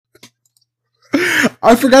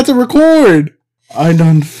I forgot to record. I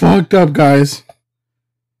done fucked up, guys.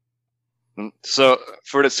 So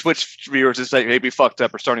for the Switch viewers, it's like maybe fucked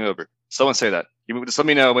up or starting over. Someone say that. You just let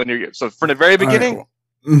me know when you're. So from the very beginning.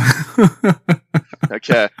 Right.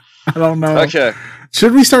 Okay. I don't know. Okay.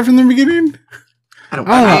 Should we start from the beginning? I don't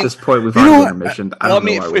know. At this point, we've already intermissioned. Well, I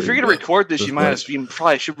mean, if you're gonna record this, you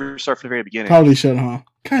probably should start from the very beginning. Probably should, huh?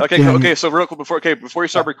 Okay. So real quick before you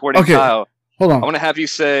start recording, okay. Kyle, hold on. I want to have you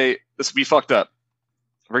say this. We fucked up.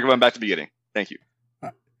 We're going back to the beginning. Thank you.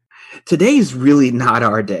 Today's really not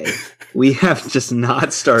our day. We have just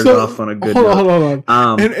not started off on a good note. Hold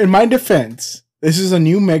on. In my defense, this is a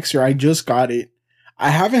new mixer. I just got it.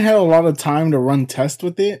 I haven't had a lot of time to run tests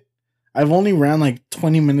with it. I've only ran like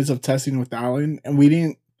 20 minutes of testing with Alan, and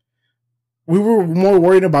we were more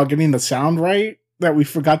worried about getting the sound right that we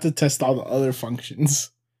forgot to test all the other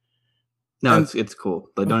functions. No, it's cool,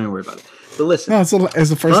 but don't even worry about it. But listen, no, it's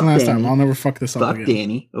the first and last time. I'll never fuck this up again.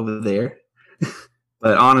 Danny over there.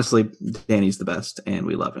 But honestly, Danny's the best, and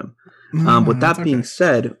we love him. With that being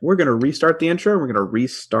said, we're going to restart the intro. We're going to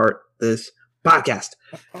restart this podcast.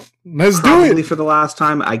 Let's Probably do it for the last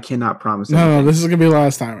time. I cannot promise. No, this is going to be the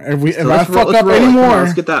last time. If I fuck up anymore,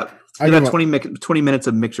 let's get that 20 minutes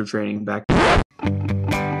of mixer training back.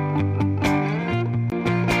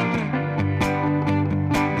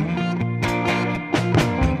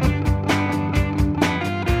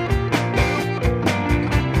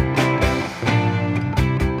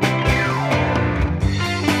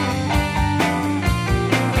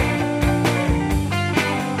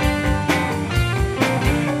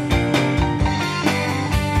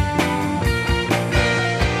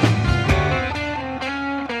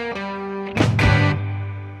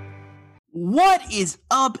 What is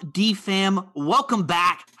up, D-Fam? Welcome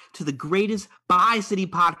back to the greatest Bi-City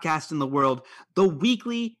podcast in the world, the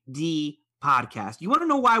Weekly D Podcast. You want to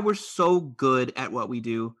know why we're so good at what we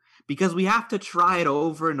do? Because we have to try it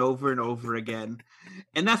over and over and over again.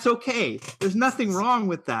 And that's okay. There's nothing wrong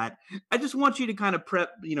with that. I just want you to kind of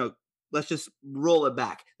prep, let's just roll it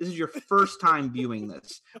back. This is your first time viewing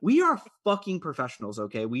this. We are fucking professionals,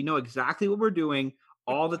 okay? We know exactly what we're doing.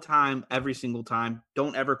 All the time, every single time.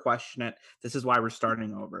 Don't ever question it. This is why we're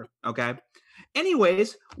starting over, okay?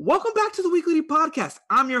 Anyways, welcome back to the Weekly D Podcast.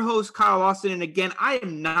 I'm your host, Kyle Austin, and again, I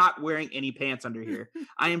am not wearing any pants under here.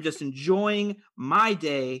 I am just enjoying my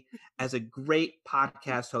day as a great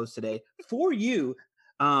podcast host today for you.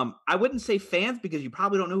 I wouldn't say fans because you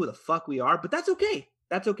probably don't know who the fuck we are, but that's okay.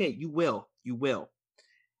 That's okay. You will.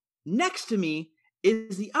 Next to me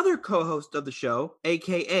is the other co-host of the show,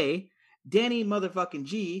 a.k.a. Danny motherfucking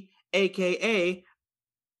G, a.k.a.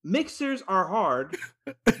 Mixers Are Hard,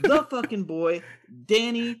 the fucking boy,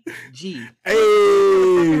 Danny G.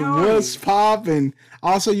 Hey, what's poppin'?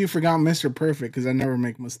 Also, you forgot Mr. Perfect because I never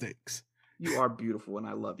make mistakes. You are beautiful and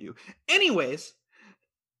I love you. Anyways,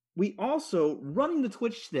 we also, running the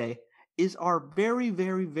Twitch today, is our very,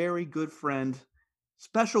 very, very good friend,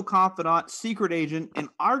 special confidant, secret agent, and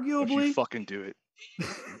arguably... Don't you fucking do it.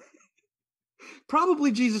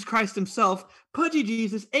 Probably Jesus Christ himself, Pudgy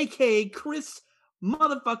Jesus, a.k.a. Chris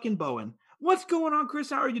motherfucking Bowen. What's going on,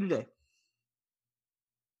 Chris? How are you today?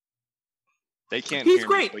 They can't He's hear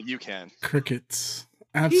great. me, but you can. Crickets.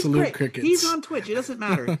 Absolute crickets. He's on Twitch. It doesn't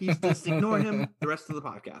matter. He's just ignore him the rest of the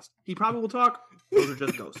podcast. He probably will talk. Those are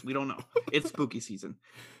just ghosts. We don't know. It's spooky season.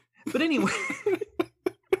 But anyways,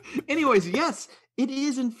 yes, it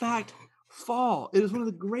is in fact fall. It is one of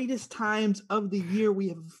the greatest times of the year. We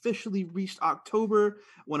have officially reached October,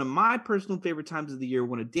 one of my personal favorite times of the year,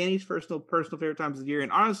 one of Danny's personal favorite times of the year.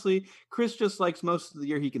 And honestly, Chris just likes most of the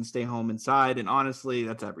year he can stay home inside. And honestly,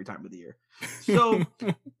 that's every time of the year. So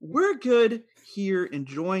we're good here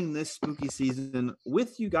enjoying this spooky season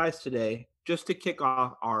with you guys today, just to kick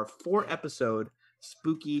off our 4-episode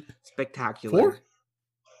spooky spectacular.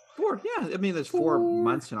 4, yeah. I mean, there's 4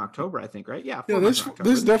 months in October, I think, right? Yeah, 4 months in October.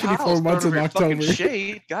 There's definitely 4 months in October.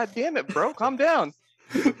 Shade. God damn it, bro. Calm down.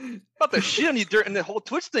 About the shit on you dirt and the whole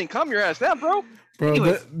Twitch thing. Calm your ass down, bro.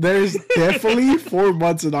 Bro, there's definitely 4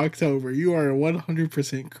 months in October. You are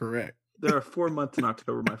 100% correct. There are 4 months in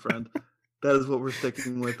October, my friend. That is what we're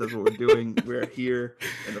sticking with. That's what we're doing. We're here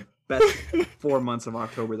in the best 4 months of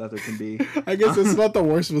October that there can be. I guess it's not the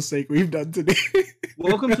worst mistake we've done today.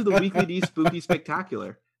 Welcome to the Weekly D Spooky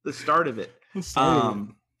Spectacular. The start of it.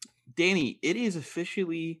 Danny, it is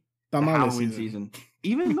officially the Halloween season.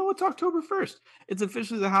 Even though it's October 1st, it's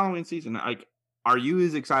officially the Halloween season. Like, are you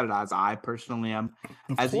as excited as I personally am?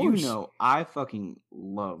 As you know, I fucking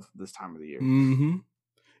love this time of the year. Mm-hmm.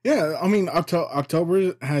 Yeah, I mean,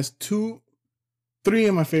 October has 3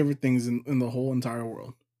 of my favorite things in the whole entire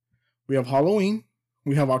world. We have Halloween,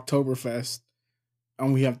 we have Oktoberfest,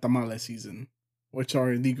 and we have tamale season, which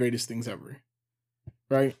are the greatest things ever.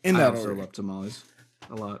 Right? In I that also order. love tamales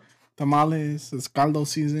a lot. Tamales, it's caldo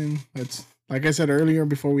season. It's like I said earlier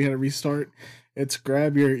before we had a restart. It's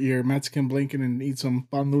grab your Mexican blanket and eat some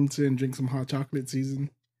pan dulce and drink some hot chocolate season.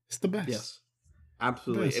 It's the best. Yes,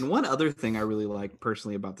 absolutely. Best. And one other thing I really like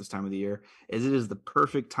personally about this time of the year is it is the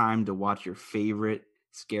perfect time to watch your favorite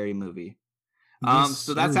scary movie. Yes,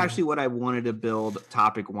 So that's sir. actually what I wanted to build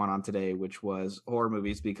topic 1 on today, which was horror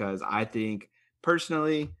movies, because I think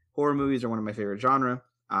personally horror movies are one of my favorite genre.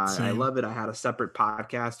 I Same. love it. I had a separate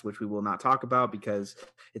podcast, which we will not talk about because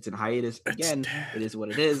it's in hiatus. Again, it is what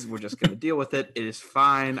it is. We're just going to deal with it. It is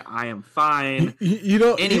fine. I am fine. You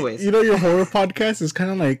know, anyways, you know, your horror podcast is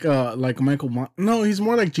kind of like Michael. No, he's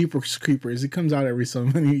more like Jeepers Creepers. He comes out every so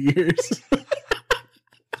many years.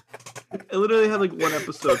 I literally had like one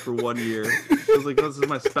episode for 1 year. I was like, this is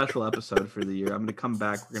my special episode for the year. I'm going to come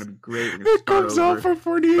back. We're going to be great. We're gonna It comes out for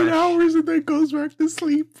 48 hours and then goes back to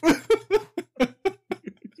sleep.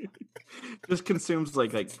 Just consumes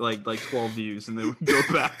like 12 views and then we go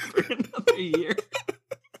back for another year.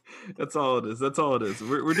 That's all it is. That's all it is.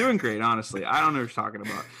 We're doing great, honestly. I don't know what you're talking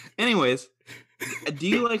about. Anyways, do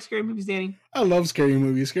you like scary movies, Danny? I love scary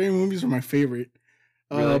movies. Scary movies are my favorite.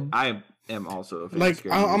 Really? I am also a fan like of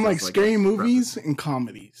scary I'm movies. like scary movies and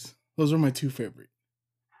comedies. Those are my two favorite.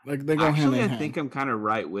 Like they go hand in hand. I think I'm kind of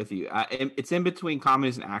right with you. It's in between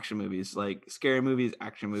comedies and action movies. Like scary movies,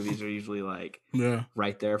 action movies are usually like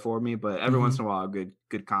right there for me. But every once in a while, good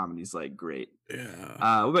comedies like great.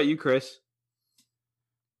 Yeah. What about you, Chris?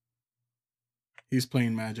 He's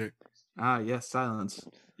playing Magic. Yes, silence.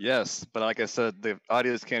 Yes, but like I said, the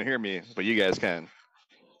audience can't hear me, but you guys can.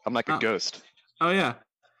 I'm like a ghost. Oh yeah,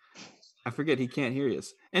 I forget he can't hear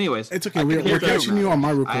us. Anyways, it's okay. We're catching you on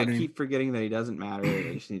my recording. I keep forgetting that he doesn't matter.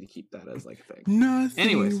 I just need to keep that as like a thing.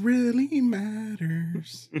 Nothing really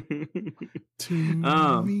matters to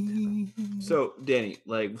me. So Danny,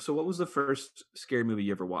 so what was the first scary movie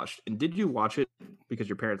you ever watched? And did you watch it because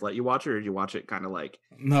your parents let you watch it, or did you watch it kind of like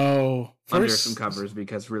under some covers?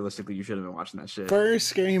 Because realistically, you should have been watching that shit. First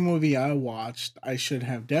scary movie I watched, I should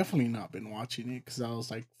have definitely not been watching it because I was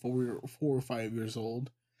like 4 or 5 years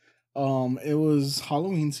old. It was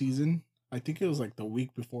Halloween season. I think it was like the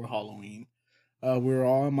week before Halloween. We were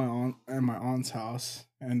all at my aunt's house,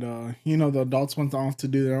 and the adults went off to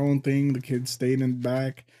do their own thing. The kids stayed in the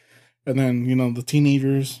back, and then the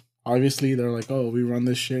teenagers, obviously they're like, "Oh, we run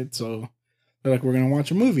this shit," so they're like, "We're gonna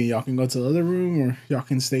watch a movie. Y'all can go to the other room, or y'all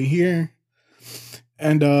can stay here."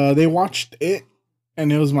 And they watched it,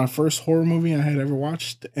 and it was my first horror movie I had ever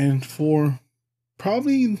watched, and for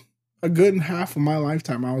probably a good half of my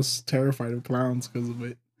lifetime, I was terrified of clowns because of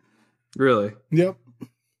it. Really? Yep.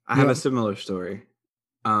 I have a similar story.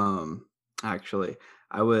 Actually,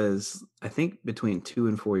 I think between 2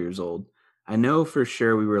 and 4 years old. I know for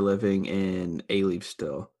sure we were living in A-Leaf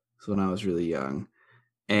still. So when I was really young.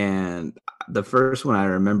 And the first one I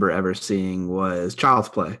remember ever seeing was Child's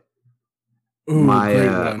Play. Ooh,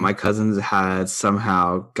 my cousins had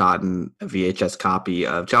somehow gotten a VHS copy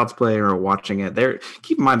of Child's Play and were watching it.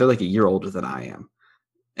 Keep in mind, they're like a year older than I am.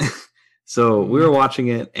 So we were watching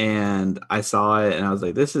it and I saw it and I was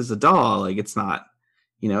like, this is a doll. Like, it's not,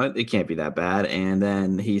 it can't be that bad. And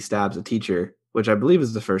then he stabs a teacher, which I believe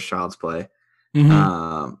is the first Child's Play,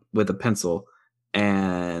 with a pencil.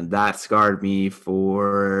 And that scarred me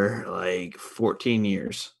for like 14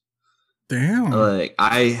 years. Damn. Like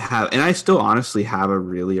I still honestly have a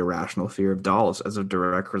really irrational fear of dolls as a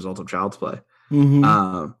direct result of Child's Play.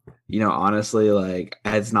 Honestly, like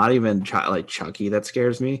it's not even like Chucky that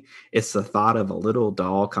scares me. It's the thought of a little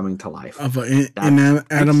doll coming to life. Of an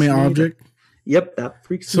inanimate object? Yep, that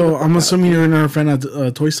freaks me out. So I'm assuming you're not a fan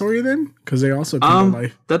of Toy Story then? Because they also come to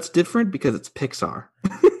life. That's different because it's Pixar.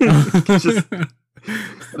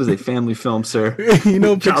 It was a family film, sir.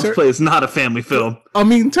 Child's Play is not a family film. I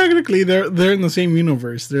mean, technically, they're in the same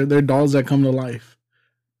universe. They're dolls that come to life.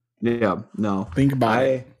 Yeah, no. Think about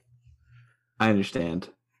it. I understand.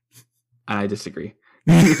 I disagree.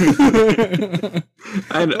 I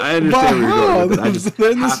understand where you're going with it. I just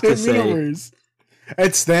they're in the have same to say, universe.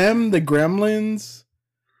 It's them, the Gremlins,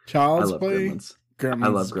 Child's Play. Gremlins. I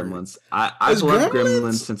love Gremlins. I've loved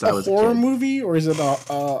Gremlins since I was a kid. A horror movie, or is it a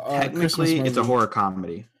technically it's a horror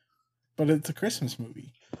comedy? But it's a Christmas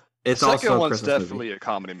movie. It's the second one's definitely a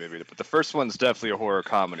comedy movie, but the first one's definitely a horror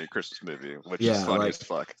comedy Christmas movie, which is funny as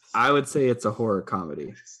fuck. I would say it's a horror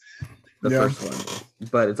comedy. The first one,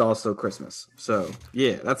 but it's also Christmas. So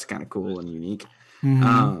yeah, that's kind of cool and unique.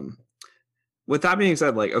 With that being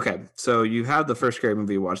said, okay, so you have the first scary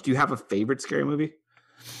movie you watched. Do you have a favorite scary movie?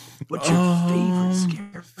 What's your favorite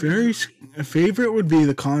scary movie? Favorite would be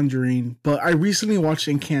The Conjuring, but I recently watched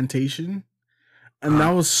Incantation, and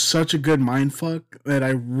that was such a good mindfuck that I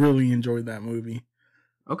really enjoyed that movie.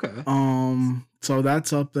 Okay. So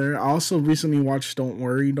that's up there. I also recently watched Don't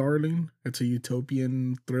Worry, Darling. It's a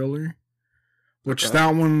utopian thriller, which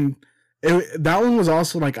that one was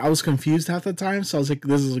also like, I was confused half the time, so I was like,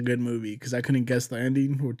 this is a good movie because I couldn't guess the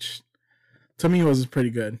ending, which to me was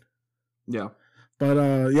pretty good. Yeah.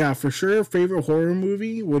 But yeah, for sure, favorite horror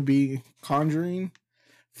movie would be Conjuring.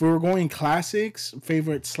 If we were going classics,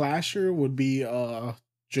 favorite slasher would be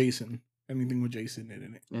Jason. Anything with Jason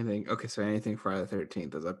in it. Anything Friday the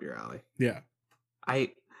 13th is up your alley. Yeah.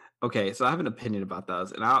 So I have an opinion about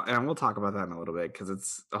those, and we'll talk about that in a little bit because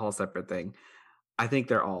it's a whole separate thing. I think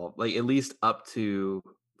they're all like at least up to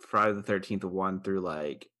Friday the 13th 1 through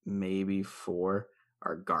like maybe 4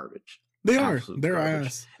 are garbage. They're garbage.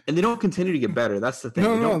 Ass. And they don't continue to get better. That's the thing.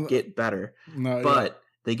 They don't get better. But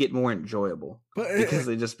they get more enjoyable because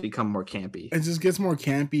they just become more campy. It just gets more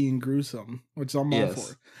campy and gruesome, which I'm all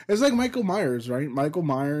for. It's like Michael Myers, right? Michael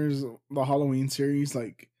Myers, the Halloween series,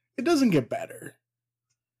 like, it doesn't get better.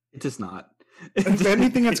 It does not. If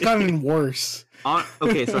anything, it's gotten worse.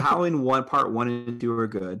 Okay, so Halloween Part 1 and 2 are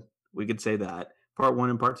good. We could say that. Part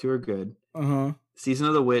 1 and Part 2 are good. Season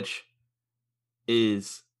of the Witch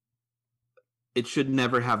it should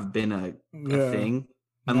never have been a thing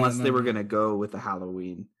unless they were going to go with the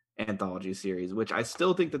Halloween anthology series, which I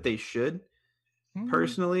still think that they should.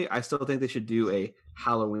 Personally, I still think they should do a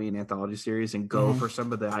Halloween anthology series and go for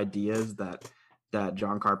some of the ideas that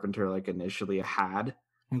John Carpenter like initially had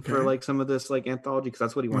for like some of this like anthology, because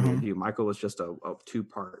that's what he wanted to do. Michael was just a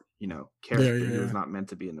 2-part, character. He was not meant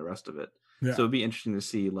to be in the rest of it. So it'd be interesting to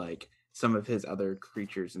see like some of his other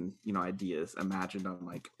creatures and ideas imagined on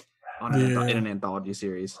like in an anthology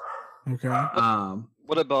series. Okay.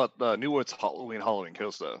 What about the newest Halloween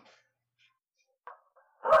Kills though?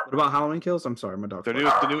 What about Halloween Kills? I'm sorry, my dog. The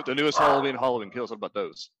newest Halloween Kills. What about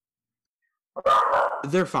those?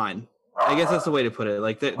 They're fine. I guess that's the way to put it.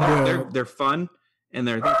 Like they're fun, and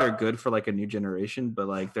I think they're good for like a new generation. But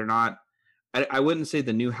like they're not. I wouldn't say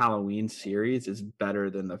the new Halloween series is better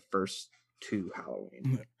than the first 2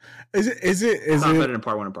 Halloween. Is it better than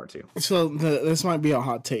Part 1 and Part 2? So this might be a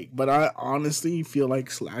hot take, but I honestly feel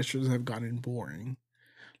like slashers have gotten boring.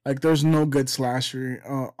 Like, there's no good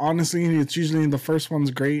slasher. Honestly, it's usually the first one's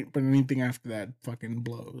great, but anything after that fucking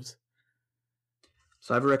blows.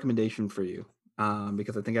 So I have a recommendation for you,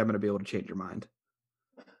 because I think I'm going to be able to change your mind.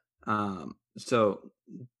 So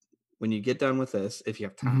when you get done with this, if you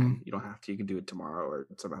have time, you don't have to. You can do it tomorrow or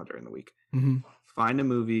somehow during the week. Find a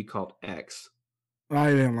movie called X. I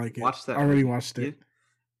didn't like it. Watch that. I already watched it.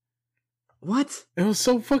 What? It was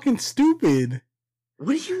so fucking stupid.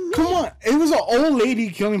 What do you mean? Come on. It was an old lady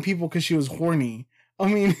killing people because she was horny. I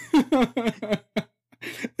mean...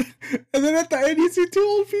 And then at the end, you see 2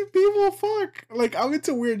 old people fuck. Like, I'm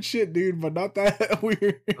into weird shit, dude, but not that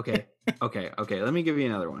weird. Okay. Let me give you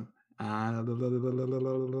another one. I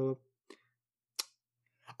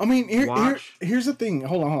mean, here's the thing.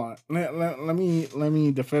 Hold on. Let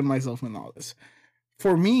me defend myself in all this.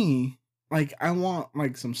 For me, like, I want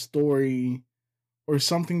like some story or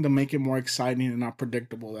something to make it more exciting and not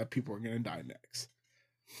predictable that people are gonna die next.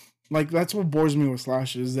 Like, that's what bores me with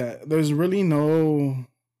slashers, that there's really no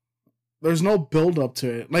build up to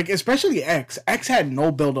it. Like, especially X. X had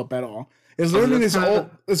no build up at all. It's literally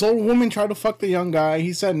this old woman tried to fuck the young guy.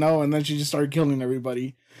 He said no, and then she just started killing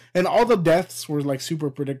everybody. And all the deaths were like super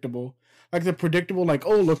predictable. Like the predictable, like,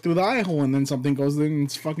 oh, look through the eye hole, and then something goes in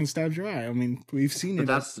and fucking stabs your eye. I mean, we've seen it.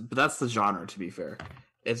 But that's the genre. To be fair,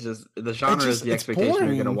 it's just the genre is the expectation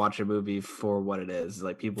boring. You're gonna watch a movie for what it is.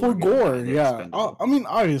 Like people for gore, yeah. I mean,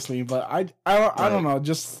 obviously, but I don't know.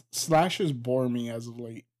 Just slashers bore me as of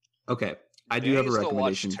late. Okay, I do have a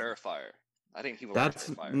recommendation. Watch Terrifier. I think people like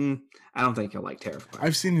Terrifier. I don't think you'll like Terrifier.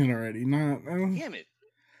 I've seen it already. Damn it.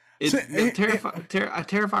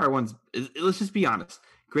 Terrifier one's. Let's just be honest.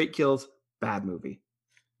 Great kills, bad movie.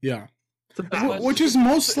 Yeah, it's a bad one. Which is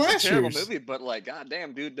most slashers. It's a terrible movie, but like,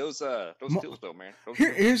 goddamn, dude, those kills though, man.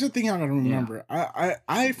 Here's the thing I gotta remember. Yeah.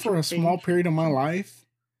 I for a small period of my life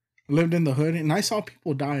lived in the hood, and I saw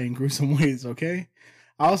people die in gruesome ways. Okay,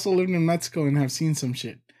 I also lived in Mexico and have seen some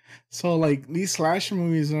shit. So like these slasher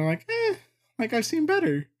movies are like, like I've seen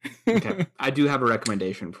better. Okay, I do have a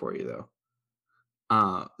recommendation for you though.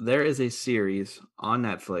 There is a series on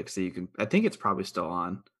Netflix that you can. I think it's probably still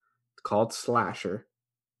on. It's called Slasher.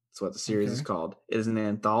 That's what the series is called. It is an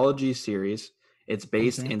anthology series. It's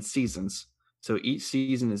based in seasons, so each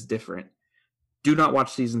season is different. Do not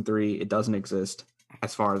watch season 3. It doesn't exist.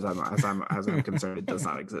 as far as I'm concerned, it does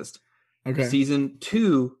not exist. Okay. Season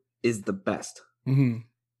 2 is the best. Mm-hmm.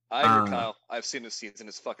 I agree, Kyle. I've seen this season.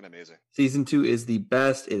 It's fucking amazing. Season 2 is the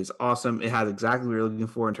best. It is awesome. It has exactly what you're looking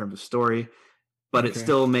for in terms of story, but it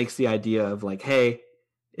still makes the idea of like, hey,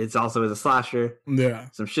 it's also is a slasher. Yeah.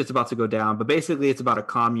 Some shit's about to go down, but basically it's about a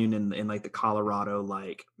commune in like the Colorado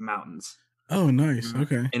like mountains. Oh, nice.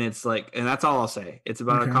 Okay. And it's like, and that's all I'll say. It's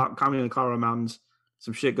about a commune in the Colorado mountains.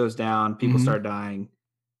 Some shit goes down. People start dying.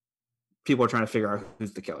 People are trying to figure out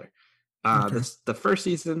who's the killer. The first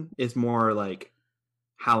season is more like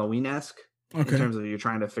Halloween-esque in terms of you're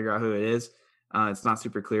trying to figure out who it is. It's not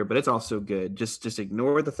super clear, but it's also good. Just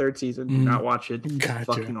ignore the third season. Do not watch it. It's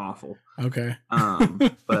fucking awful. Okay.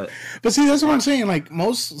 But see, that's what I'm saying. Like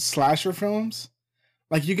most slasher films,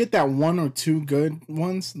 like you get that one or two good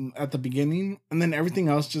ones at the beginning, and then everything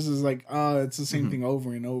else just is like, it's the same thing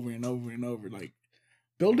over and over and over and over. Like,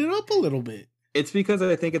 build it up a little bit. It's because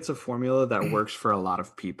I think it's a formula that works for a lot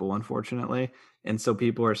of people, unfortunately. And so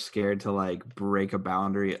people are scared to like break a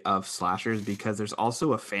boundary of slashers because there's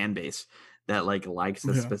also a fan base that like likes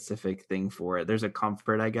a specific thing for it. There's a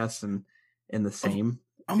comfort, I guess, in the same.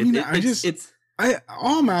 I mean,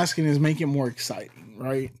 all I'm asking is make it more exciting,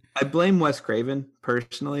 right? I blame Wes Craven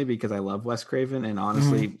personally because I love Wes Craven, and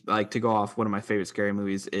honestly, like to go off, one of my favorite scary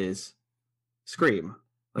movies is Scream.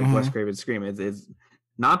 Like Wes Craven's Scream is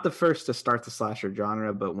not the first to start the slasher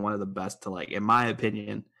genre, but one of the best to like, in my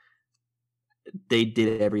opinion. They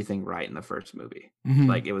did everything right in the first movie.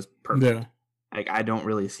 Like it was perfect. Yeah. Like I don't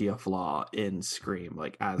really see a flaw in Scream.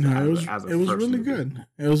 Like it was really movie. Good.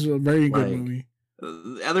 It was a very good movie.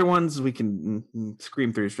 The other ones we can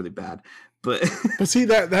Scream 3 is really bad, but see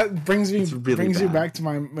that brings you back to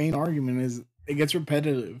my main argument is it gets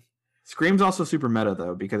repetitive. Scream's also super meta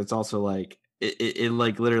though because it's also like it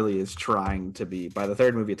like literally is trying to be, by the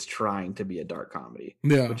third movie it's trying to be a dark comedy.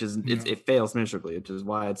 Yeah, which is it fails miserably, which is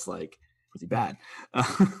why it's like pretty bad.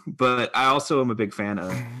 But I also am a big fan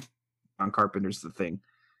of John Carpenter's The Thing,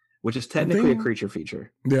 which is technically a creature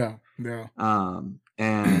feature. Yeah.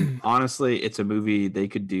 And honestly, it's a movie they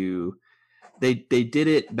could do. They did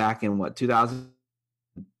it back in what,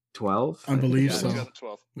 2012? I believe so.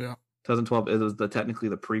 2012. Yeah. 2012. It was technically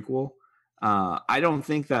the prequel. I don't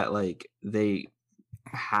think that like they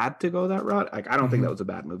had to go that route. Like I don't think that was a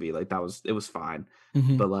bad movie. Like it was fine.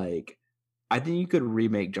 But like I think you could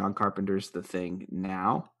remake John Carpenter's The Thing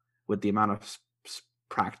now with the amount of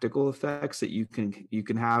practical effects that you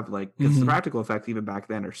can have, like because the practical effects even back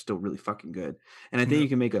then are still really fucking good. And I think you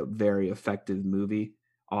can make a very effective movie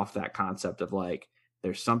off that concept of like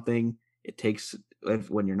there's something it takes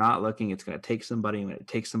when you're not looking, it's going to take somebody. When it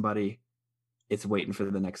takes somebody, it's waiting for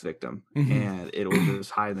the next victim, and it will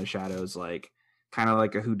just hide in the shadows, like kind of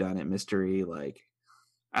like a whodunit mystery. Like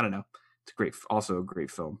I don't know, it's also a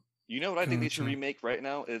great film. You know what I think they should remake right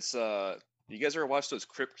now? It's you guys ever watch those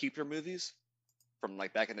Crypt Keeper movies from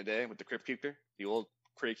like back in the day with the Crypt Keeper, the old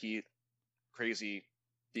crazy.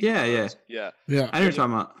 Yeah. I know what you're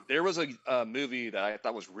talking about. There was a movie that I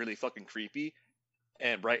thought was really fucking creepy,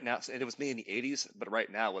 and right now, and it was made in the 80s, but right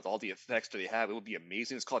now with all the effects that they have, it would be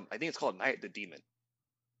amazing. I think it's called Night of the Demon.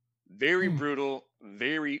 Very brutal,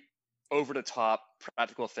 very over the top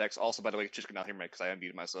practical effects. Also, by the way, just get out here, because I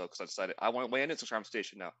unmuted myself because I decided I want to land in Instagram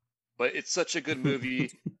station now. But it's such a good movie.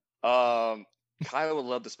 Kyle would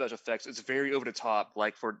love the special effects. It's very over the top,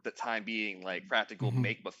 like for the time being, like practical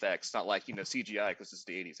make effects, not like CGI because it's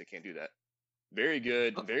the 80s. They can't do that. Very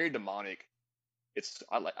good, very demonic.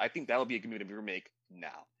 I think that would be a good movie to remake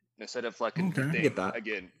now instead of like I get that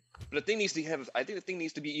again. But the thing needs to have. I think the thing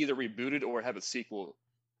needs to be either rebooted or have a sequel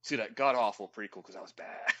to that god awful prequel because that was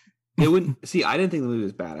bad. It wouldn't see. I didn't think the movie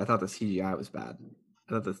was bad. I thought the CGI was bad.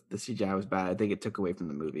 I thought the CGI was bad. I think it took away from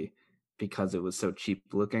the movie because it was so cheap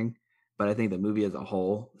looking. But I think the movie as a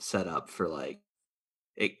whole set up for like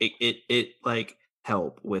it like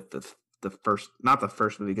help with the first, not the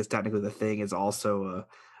first movie, because technically The Thing is also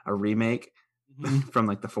a remake from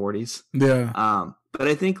like the 40s. Yeah. But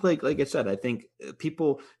I think like I said, I think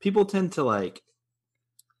people tend to like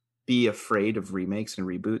be afraid of remakes and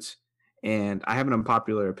reboots, and I have an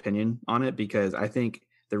unpopular opinion on it because I think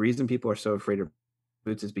the reason people are so afraid of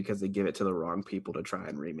reboots is because they give it to the wrong people to try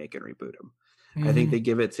and remake and reboot them. I think they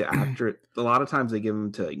give it to actors. A lot of times they give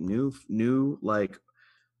them to like new like,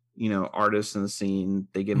 artists in the scene.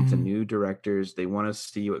 They give them to new directors. They want to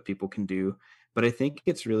see what people can do. But I think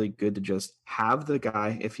it's really good to just have the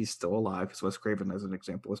guy, if he's still alive, because Wes Craven, as an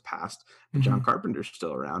example, was passed, but John Carpenter's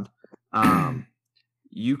still around.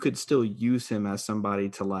 You could still use him as somebody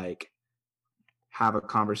to like have a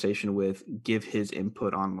conversation with, give his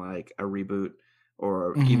input on like a reboot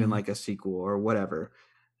or even like a sequel or whatever,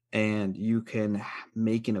 and you can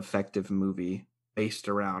make an effective movie based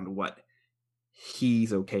around what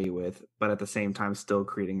he's okay with, but at the same time still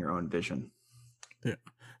creating your own vision. Yeah.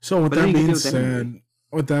 So with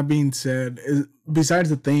that being said, besides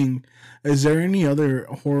The Thing, is there any other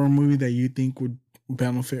horror movie that you think would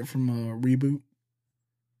benefit from a reboot?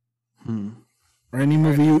 Or any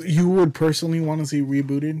movie you would personally want to see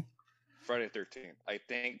rebooted? Friday the 13th. I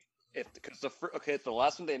think because it's the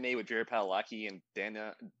last one they made with Jared Padalecki and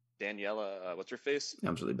Daniela, what's her face?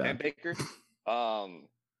 That's really bad. Dan Baker.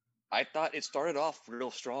 I thought it started off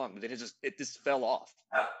real strong, but then it just fell off.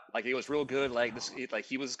 Like it was real good. Like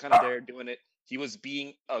he was kind of there doing it. He was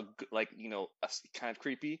being kind of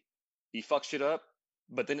creepy. He fucked shit up,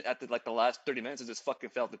 but then at the last 30 minutes, it just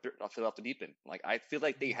fucking fell off the deep end. Like I feel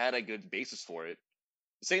like they had a good basis for it.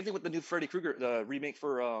 Same thing with the new Freddy Krueger, the remake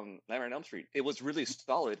for Nightmare on Elm Street. It was really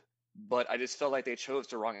solid, but I just felt like they chose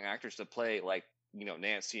the wrong actors to play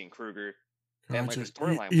Nancy and Krueger. And like the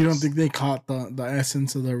storyline. You don't think they caught the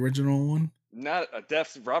essence of the original one? Not a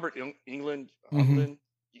Robert Englund.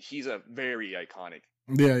 He's a very iconic.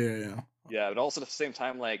 Yeah, but also at the same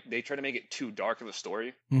time, like they try to make it too dark of a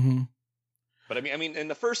story. Mm-hmm. But I mean, in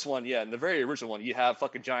the first one, in the very original one, you have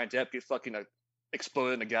fucking Johnny Depp get fucking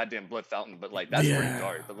exploded in a goddamn blood fountain. But like that's pretty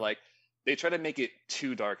dark. But like they try to make it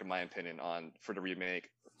too dark, in my opinion, for the remake.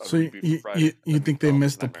 So you think they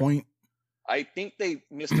missed the point? I think they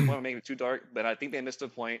missed the point of making it too dark, but I think they missed the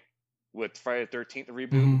point with Friday the 13th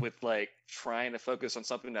reboot with like trying to focus on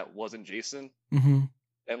something that wasn't Jason.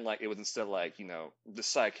 And like it was instead like, the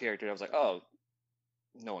side character. I was like, oh,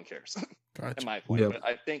 no one cares. Gotcha. In my point. But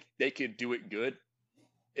I think they could do it good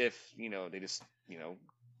if, they just,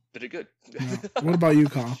 did it good. What about you,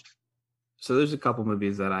 Kyle? So there's a couple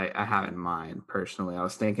movies that I have in mind personally. I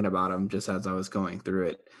was thinking about them just as I was going through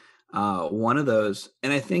it. One of those,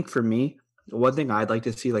 and I think for me, one thing I'd like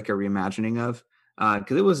to see like a reimagining of,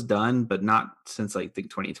 because it was done, but not since like I think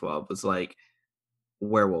 2012, was like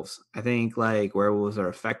werewolves. I think like werewolves are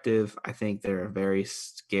effective. I think they're a very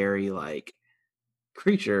scary like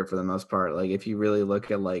creature for the most part. Like if you really look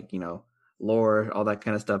at like, lore, all that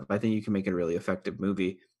kind of stuff, I think you can make a really effective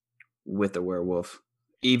movie with a werewolf,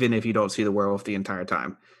 even if you don't see the werewolf the entire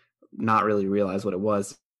time, not really realize what it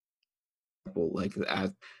was. Like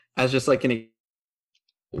as just like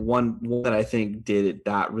one that I think did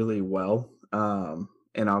that really well,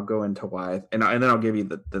 and I'll go into why, and then I'll give you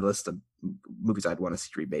the list of movies I'd want to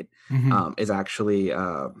see remade. Is actually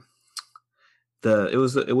it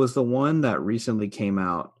was the one that recently came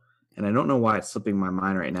out, and I don't know why it's slipping my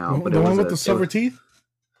mind right now. But the one with the silver teeth?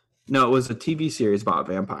 No, it was a TV series about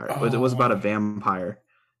a vampire. It was about a vampire.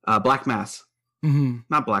 Black Mass.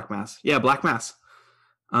 Not Black Mass. Yeah, Black Mass.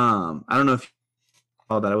 I don't know if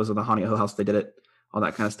all that it was in the Haunted Hill House. They did it, all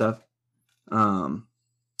that kind of stuff.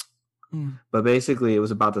 But basically, it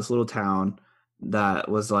was about this little town that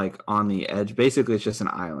was like on the edge. Basically, it's just an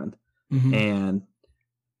island, and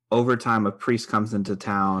over time, a priest comes into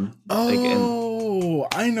town.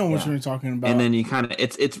 I know what you're talking about. And then you kind of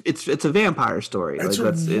it's a vampire story. It's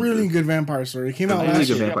a really good vampire story. It came out last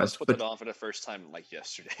year. I put it on for the first time like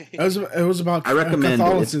yesterday. It was about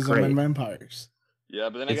Catholicism and vampires. Yeah,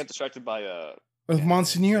 but then I got distracted by with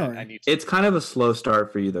Monsignor. It's kind of a slow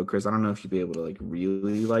start for you though, Chris. I don't know if you'd be able to like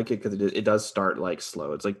really like it because it does start like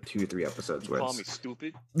slow. It's like 2 or 3 episodes. Where call me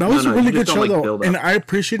stupid. That was a really good show though, and I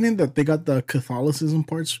appreciated that they got the Catholicism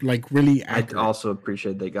parts like really accurate. I also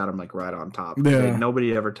appreciate they got them like right on top. Yeah. Like,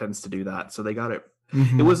 nobody ever tends to do that, so they got it.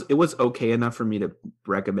 It was okay enough for me to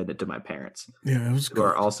recommend it to my parents. Yeah, it was who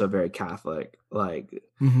are also very Catholic. Like,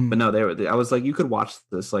 but no, I was like, you could watch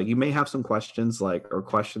this. Like, you may have some questions, like, or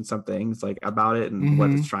question some things like about it and what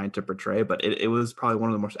it's trying to portray. But it was probably one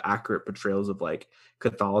of the most accurate portrayals of like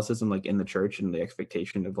Catholicism, like in the church and the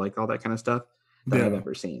expectation of like all that kind of stuff that I've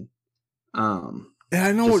ever seen. Yeah,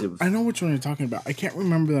 I know which one you're talking about. I can't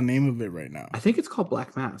remember the name of it right now. I think it's called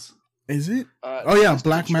Black Mass. Is it?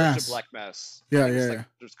 Black Mass. Black Mass. Yeah.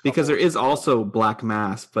 Because there is also Black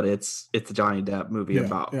Mass, but it's a Johnny Depp movie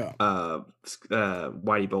about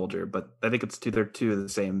Whitey Bulger. But I think they're two of the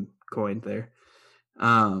same coin there.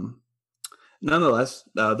 Nonetheless,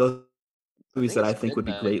 those movies that I think would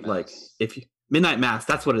be great, like if you Midnight Mass.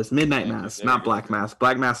 That's what it is. Midnight Mass, not Black Mass.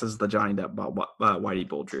 Black Mass is the Johnny Depp Whitey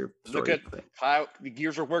Bulger story. Look at how the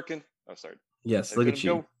gears are working. Oh, sorry. Yes, look at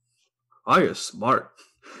you. Oh, you're smart.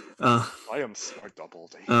 I am smart double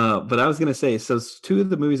day. But I was gonna say, so 2 of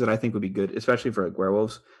the movies that I think would be good, especially for like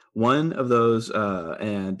werewolves. One of those,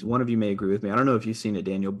 and one of you may agree with me. I don't know if you've seen it,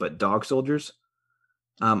 Daniel, but Dog Soldiers,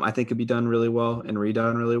 I think could be done really well and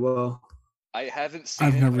redone really well. I haven't seen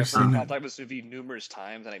I've it. never I've seen heard it. about this movie numerous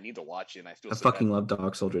times, and I need to watch it. And I feel I so fucking bad. love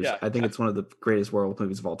Dog Soldiers. Yeah, I think it's one of the greatest werewolf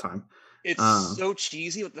movies of all time. it's so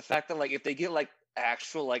cheesy with the fact that like if they get like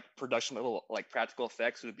actual like production level like practical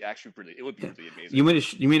effects, it would be actually really amazing.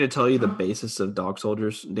 You mean to tell you the basis of Dog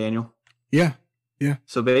Soldiers, Daniel? Yeah.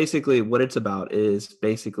 So basically, what it's about is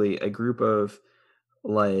basically a group of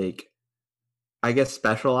like, I guess,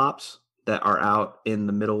 special ops that are out in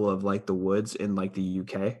the middle of like the woods in like the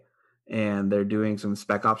UK, and they're doing some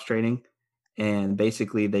spec ops training, and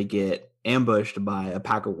basically they get ambushed by a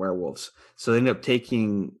pack of werewolves. So they end up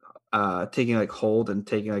taking like hold and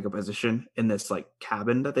taking like a position in this like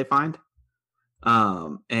cabin that they find.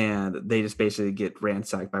 And they just basically get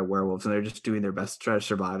ransacked by werewolves, and they're just doing their best to try to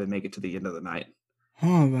survive and make it to the end of the night.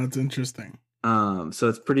 Oh, that's interesting. So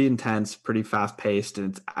it's pretty intense, pretty fast paced,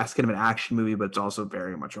 and it's kind of an action movie, but it's also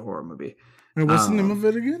very much a horror movie. Wait, what's the name of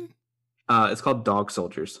it again? It's called Dog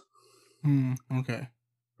Soldiers. Okay.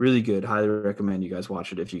 Really good. Highly recommend you guys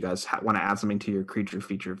watch it if you guys want to add something to your creature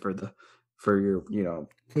feature for your your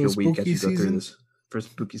week as you go through this for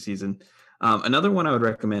spooky season. Another one I would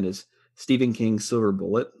recommend is Stephen King's Silver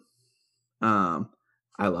Bullet. I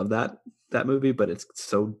love that movie, but it's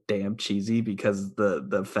so damn cheesy because the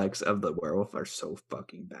effects of the werewolf are so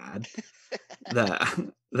fucking bad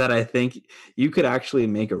that I think you could actually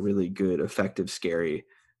make a really good, effective, scary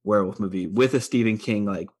werewolf movie with a Stephen King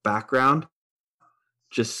like background.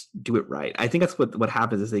 Just do it right. I think that's what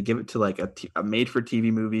happens is they give it to like a made for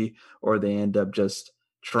TV movie, or they end up just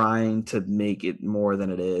trying to make it more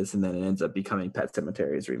than it is, and then it ends up becoming Pet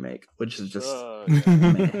Sematari's remake, which is just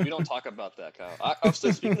we don't talk about that, Kyle.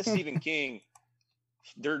 So speaking of Stephen King,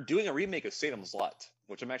 they're doing a remake of Salem's Lot,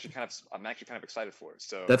 which I'm actually kind of excited for.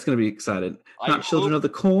 So that's gonna be excited. Not Children of the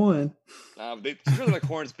Corn. Children of the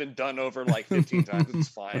Corn's been done over like 15 times. It's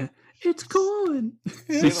fine. It's corn.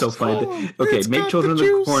 It's It's so funny. Okay, It's make got Children of the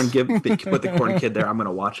the Corn. juice. Put the corn kid there. I'm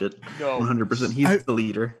gonna watch it. No, 100%. He's the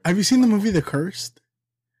leader. Have you seen the movie The Cursed?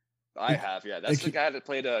 I have. Yeah, that's the guy that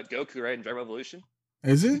played Goku, right, in Dragon Revolution.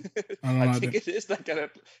 Is it? I don't know. I think it is that guy.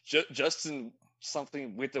 Justin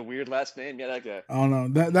something with a weird last name. Yeah, that guy. I don't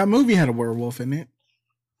know. That movie had a werewolf in it.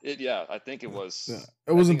 Yeah, I think it was.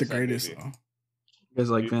 It wasn't the greatest though. You guys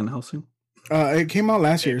like Van Helsing? It came out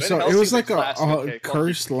last year, Van so it Helsing's was like a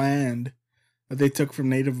cursed land that they took from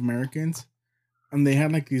Native Americans, and they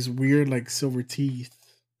had like these weird like silver teeth.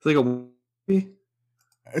 It's like a movie.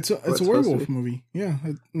 It's a werewolf movie. Yeah,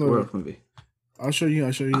 Werewolf movie. I'll show you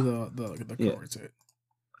the cover to it.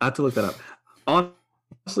 I have to look that up.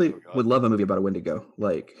 Honestly, would love a movie about a Wendigo.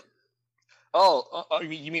 Like,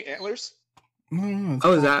 you mean Antlers?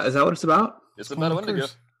 No, is that what it's about? It's about a Wendigo.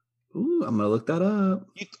 Ooh, I'm gonna look that up.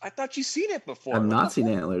 I thought you've seen it before. I've not seen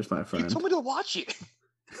Antlers, my friend. You told me to watch it.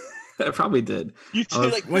 I probably did. You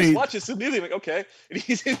told me watch it. So immediately, I'm like, okay. And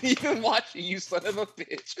he didn't even watch it. You son of a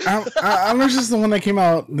bitch. Antlers is the one that came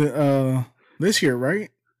out this year, right?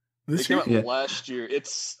 It came out last year.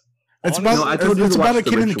 It's about it's about a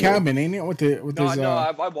kid in the cabin, ain't it?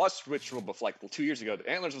 I watched Ritual before like 2 years ago. The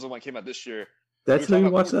Antlers was the one that came out this year. That's how you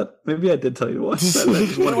watch that? Maybe I did tell you to watch that.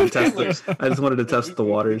 I just wanted to test the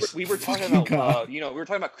waters. We were talking about, we were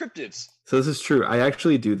talking about cryptids. So this is true. I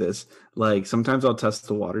actually do this. Like sometimes I'll test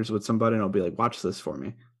the waters with somebody, and I'll be like, "Watch this for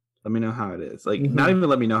me. Let me know how it is." Like not even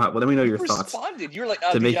let me know how. Well, let me know your thoughts. You were like,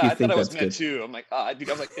 to make you I think thought I was that's meant good. too. I'm like, dude,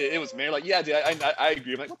 I was like, it was Mary. Like, yeah, dude, I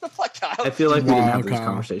agree. I'm like, what the fuck, Kyle? I feel like we didn't have this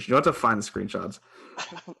conversation. You have to find the screenshots.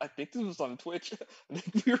 I think this was on Twitch. I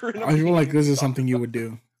feel like this is something you would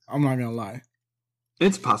do. I'm not gonna lie.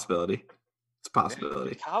 It's a possibility. It's a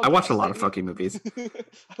possibility. I watch a lot of fucking movies. I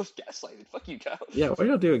was gaslighted. Fuck you, Kyle. Yeah, what are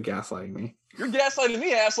you doing gaslighting me? You're gaslighting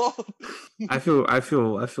me, asshole. I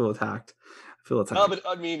feel attacked. No, but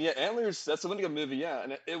I mean, yeah, Antlers, that's a Wendigo movie, yeah.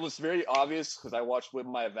 And it was very obvious because I watched with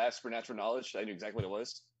my vast supernatural knowledge. I knew exactly what it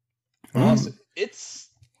was. Also,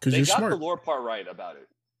 they got the lore part right about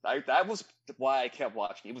it. That was why I kept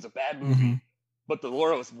watching. It was a bad movie, but the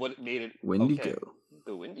lore was what made it Wendigo. Okay.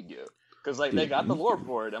 The Wendigo. Because like they got the lore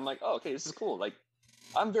for it. I'm like, oh, okay, this is cool. Like,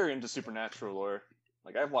 I'm very into supernatural lore.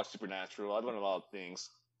 Like, I've watched Supernatural. I've learned a lot of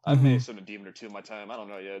things. I've made a demon or two in my time. I don't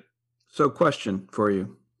know yet. So, question for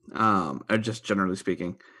you, or just generally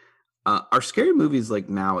speaking, are scary movies like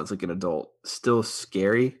now as like an adult still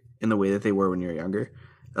scary in the way that they were when you were younger?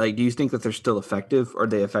 Like, do you think that they're still effective, or are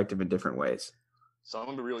they effective in different ways? So I'm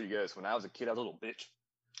gonna be real, you guys. When I was a kid, I was a little bitch.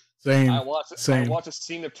 Same. I watched a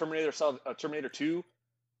scene of Terminator 2.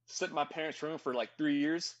 Sit in my parents' room for like 3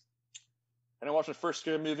 years, and I watched the first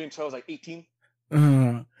scary movie until I was like 18.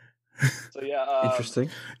 So yeah, interesting.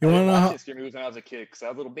 You want to know how scary movies when I was a kid because I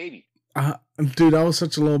was a little baby. Dude, I was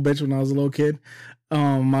such a little bitch when I was a little kid.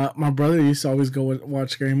 My brother used to always go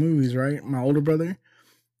watch scary movies, right? My older brother.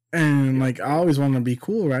 And like I always wanted to be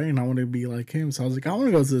cool, right? And I wanted to be like him. So I was like, I want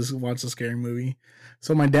to go to watch a scary movie.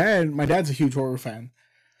 So my dad's a huge horror fan.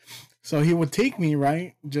 So he would take me,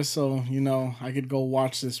 right? Just so, I could go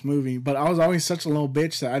watch this movie. But I was always such a little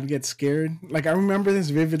bitch that I'd get scared. Like I remember this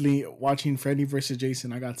vividly watching Freddy vs.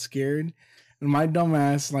 Jason. I got scared. And my dumb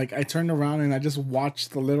ass, like I turned around and I just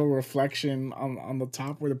watched the little reflection on the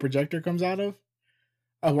top where the projector comes out of.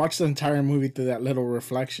 I watched the entire movie through that little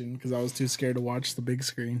reflection because I was too scared to watch the big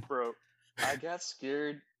screen. Bro, I got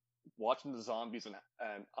scared watching the zombies in a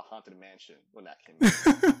haunted mansion when that came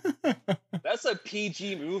out. That's a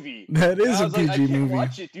PG movie. That is a PG movie. I can't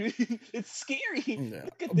watch it, dude. It's scary.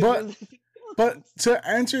 Yeah. But to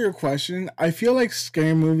answer your question, I feel like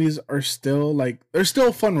scary movies are still they're still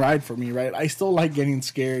a fun ride for me, right? I still like getting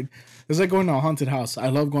scared. It's like going to a haunted house. I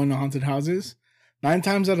love going to haunted houses. 9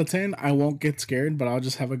 times out of 10, I won't get scared, but I'll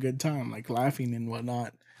just have a good time, like laughing and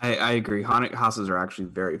whatnot. I agree. Haunted houses are actually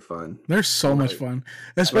very fun. They're so much fun,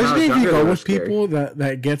 especially if you go with people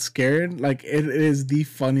that get scared. Like it is the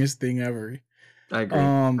funniest thing ever. I agree.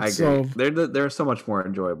 I agree. So, they're so much more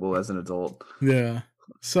enjoyable as an adult. Yeah.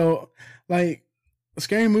 So like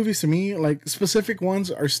scary movies to me, like specific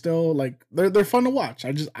ones are still like they're fun to watch.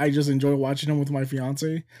 I just enjoy watching them with my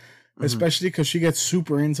fiance, especially because she gets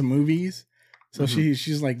super into movies. So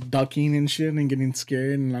she's like ducking and shit and getting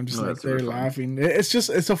scared, and I'm just there laughing.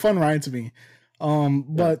 It's a fun ride to me.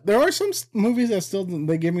 But there are some movies that still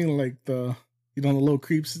they give me like the the little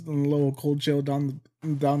creeps and the little cold chill down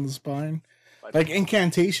the spine. Like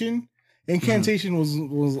Incantation. Incantation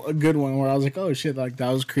was a good one where I was like, oh shit, like that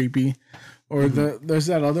was creepy. Or there's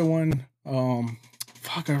that other one.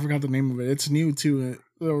 I forgot the name of it. It's new too.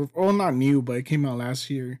 Well, not new, but it came out last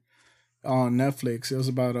year on Netflix. It was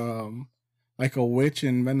about like a witch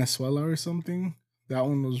in Venezuela or something. That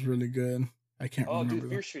one was really good. I can't remember. Oh, dude,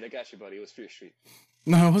 Fear Street. I got you, buddy. It was Fear Street.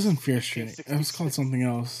 No, it wasn't Fear Street. It was called something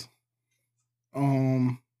else.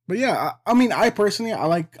 But yeah, I mean, I personally, I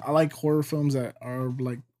like horror films that are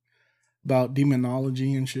like about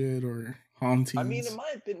demonology and shit or hauntings. I mean, in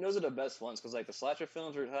my opinion, those are the best ones because like the slasher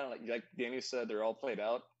films are kind of like Danny said, they're all played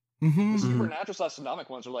out. The supernatural /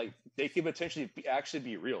 demonic ones are like they could potentially actually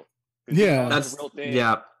be real. Yeah, that's a real thing.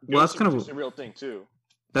 Yeah. Well, that's kind of a real thing too.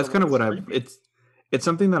 That's kind of what it's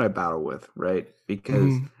something that I battle with, right?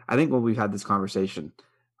 Because I think when we've had this conversation,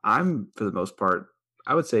 I'm for the most part,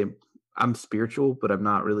 I would say I'm spiritual, but I'm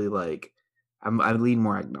not really like I lean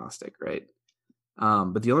more agnostic, right?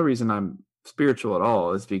 But the only reason I'm spiritual at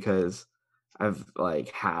all is because I've like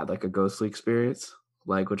had like a ghostly experience,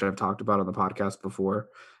 like which I've talked about on the podcast before,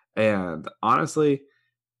 and honestly.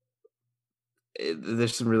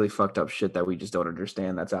 There's some really fucked up shit that we just don't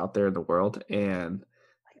understand that's out there in the world, and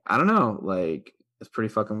I don't know, like it's pretty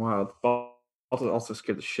fucking wild. Also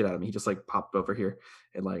scared the shit out of me. He just like popped over here,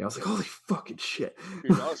 and like I was like, holy fucking shit!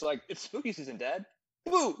 I was like, it's spooky season, Dad.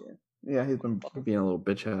 Woo! Yeah, he's been being a little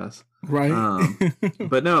bitch ass, right?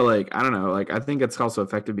 But no, like I don't know, like I think it's also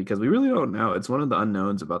effective because we really don't know. It's one of the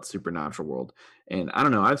unknowns about the supernatural world, and I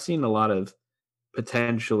don't know. I've seen a lot of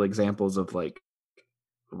potential examples of like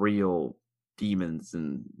real demons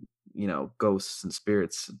and ghosts and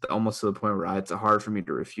spirits almost to the point where it's hard for me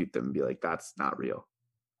to refute them and be like that's not real.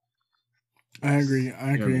 I agree.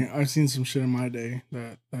 I've seen some shit in my day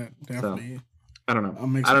that definitely. So, I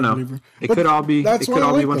don't know. It could all be a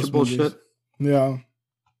bunch of bullshit. Yeah.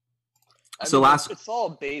 It's all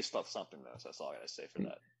based off something though. So that's all I gotta say for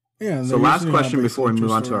that. Yeah. So last question before we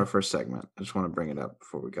move on to our first segment. I just want to bring it up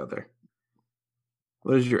before we go there.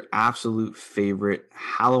 What is your absolute favorite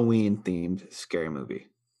Halloween-themed scary movie?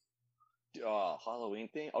 Halloween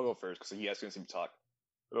thing? I'll go first because you guys can see me talk.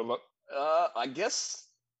 I guess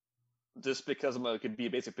just because I could be a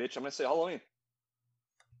basic bitch, I'm going to say Halloween.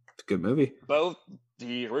 It's a good movie. Both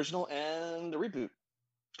the original and the reboot.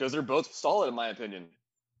 Because they're both solid in my opinion.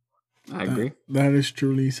 I agree. That is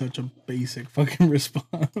truly such a basic fucking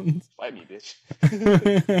response. Fight me, bitch.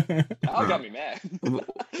 Now got me mad.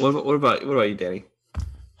 What about you, Danny?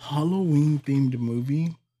 Halloween themed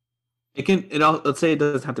movie. Let's say it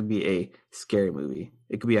doesn't have to be a scary movie.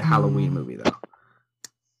 It could be a Halloween movie though.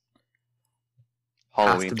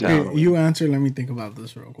 Halloween. Okay, you answer. Let me think about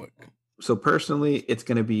this real quick. So personally, it's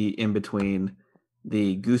going to be in between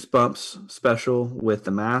the Goosebumps special with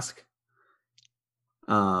the mask,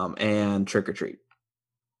 and Trick or Treat.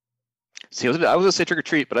 See, I was gonna say Trick or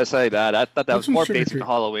Treat, but I say that I thought that was more basic than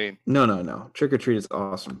Halloween. No. Trick or Treat is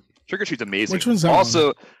awesome. Trick or Treat's amazing. Which one's that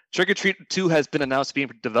Also, Trick or Treat 2 has been announced to be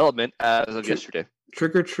in development as of yesterday.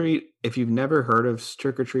 Trick or Treat. If you've never heard of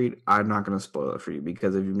Trick or Treat, I'm not going to spoil it for you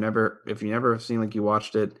because if you've never seen like you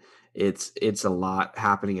watched it, it's a lot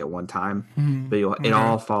happening at one time. But it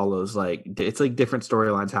all follows like it's like different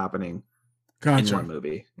storylines happening in one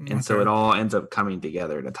movie, and so it all ends up coming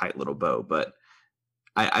together in a tight little bow. But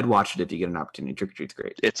I'd watch it if you get an opportunity. Trick or Treat's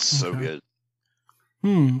great. It's so good.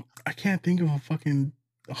 I can't think of a fucking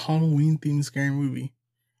Halloween themed scary movie.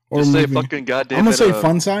 Or just say fucking goddamn. I'm gonna say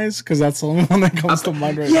Fun Size because that's the only one that comes to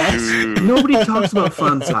mind right now. Nobody talks about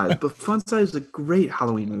Fun Size, but Fun Size is a great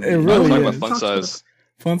Halloween movie. It really is. Fun Size.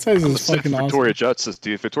 Fun Size is fucking awesome. Victoria Justice,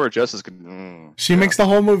 dude. Victoria Justice can. She makes the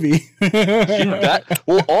whole movie.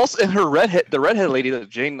 Also, and the redhead lady, that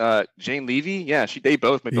Jane Levy, yeah, they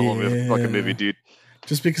both make the whole fucking movie, dude.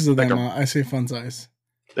 Just because of that, I say Fun Size.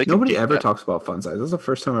 Nobody ever talks about Fun Size. This is the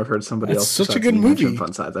first time I've heard somebody else. Such a good movie.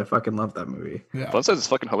 Fun Size. I fucking love that movie. Yeah. Fun Size is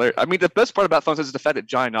fucking hilarious. I mean, the best part about Fun Size is the fact that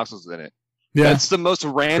Johnny Knoxville is in it. Yeah, that's the most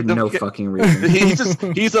random. For no fucking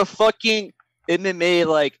reason. he's a fucking MMA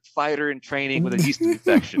like fighter in training with a yeast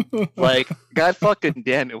infection. Like, God fucking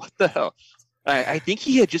damn it! What the hell? I think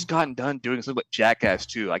he had just gotten done doing something with Jackass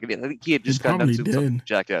too. I think he had just gotten done doing something with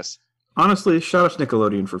Jackass. Honestly, shout out to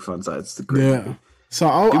Nickelodeon for Fun Size. It's a great movie. So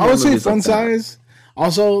I would say Fun Size.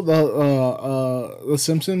 Also, the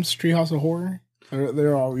Simpsons Treehouse of Horror,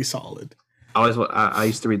 they're always solid. I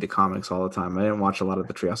used to read the comics all the time. I didn't watch a lot of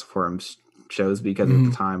the Treehouse of Horror shows because at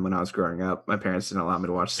the time when I was growing up, my parents didn't allow me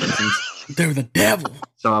to watch Simpsons. They were the devil.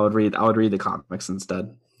 So I would read the comics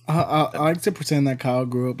instead. I like to pretend that Kyle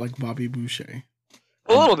grew up like Bobby Boucher.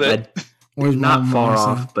 A little bit. Not far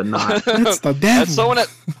off, but not. That's the devil.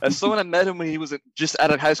 As someone that met him when he was just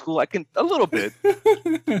out of high school, I can a little bit.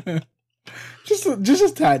 just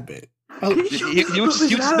a tad bit. He was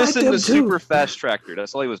missing the super fast tractor.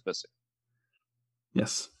 That's all he was missing.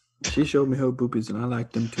 Yes. She showed me her boobies and I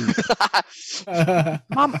liked them too.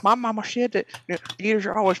 My mama said that eaters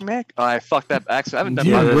are always mad. Oh, I fucked that accent. I haven't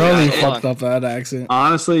done my really fucked up that accent.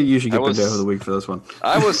 Honestly, you should get Pandeo of the Week for this one.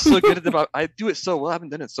 I was so good at it. I do it so well. I haven't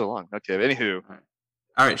done it so long. Okay, anywho.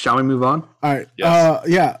 All right, shall we move on? All right.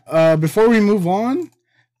 Yes. Before we move on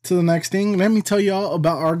to the next thing, let me tell y'all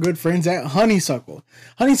about our good friends at Honeysuckle.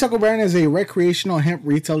 Honeysuckle brand is a recreational hemp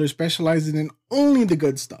retailer specializing in only the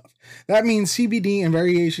good stuff. That means CBD and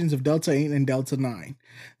variations of Delta 8 and Delta 9.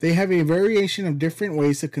 They have a variation of different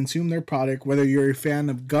ways to consume their product, whether you're a fan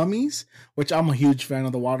of gummies, which I'm a huge fan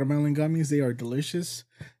of the watermelon gummies. They are delicious.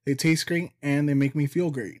 They taste great and they make me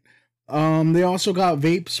feel great. They also got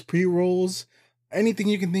vapes, pre-rolls, anything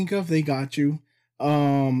you can think of, they got you.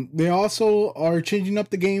 They also are changing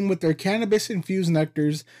up the game with their cannabis-infused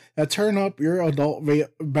nectars that turn up your adult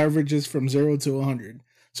beverages from 0 to 100.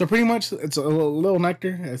 So pretty much, it's a little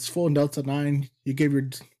nectar. It's full of Delta 9. You give your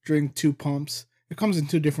drink 2 pumps. It comes in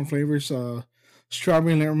 2 different flavors,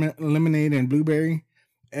 strawberry lemonade and blueberry.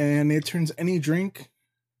 And it turns any drink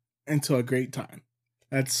into a great time.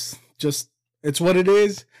 It's what it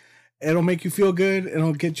is. It'll make you feel good.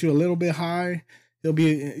 It'll get you a little bit high.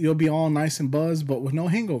 You'll be all nice and buzzed, but with no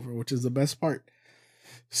hangover, which is the best part.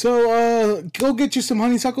 So go get you some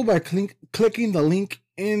Honeysuckle by clicking the link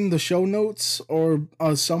in the show notes or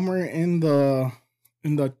somewhere in the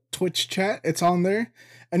Twitch chat. It's on there,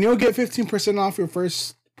 and you'll get 15% off your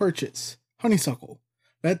first purchase. Honeysuckle,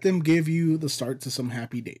 let them give you the start to some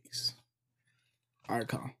happy days. All right,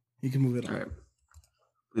 Kyle, you can move it on. All right.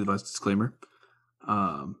 Please advise disclaimer.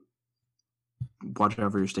 Watch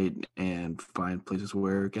out for your state and find places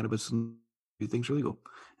where cannabis and things are legal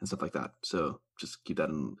and stuff like that. So just keep that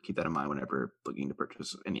in mind whenever looking to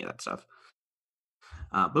purchase any of that stuff.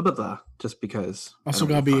 Just because also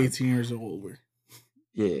gotta be 18 years or older.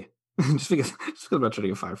 Yeah, just because I'm not trying to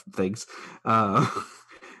get fired from things.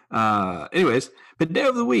 Anyways, Pandeo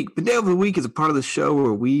of the Week. Pandeo of the Week is a part of the show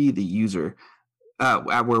where we, the user,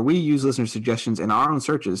 where we use listener suggestions and our own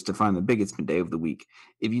searches to find the biggest Pandeo of the Week.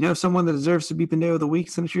 If you know someone that deserves to be Pandeo of the Week,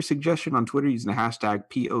 send us your suggestion on Twitter using the hashtag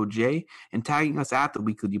POJ and tagging us at the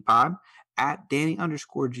Weekly Pod at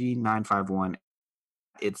Danny_G951.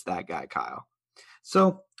 It's that guy, Kyle.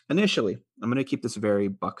 So initially, I'm going to keep this very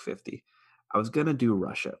 $1.50. I was going to do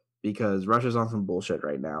Russia because Russia's on some bullshit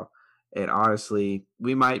right now. And honestly,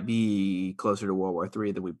 we might be closer to World War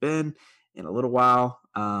III than we've been in a little while.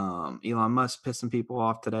 Elon Musk pissed some people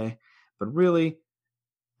off today. But really,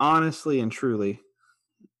 honestly and truly,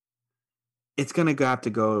 it's going to have to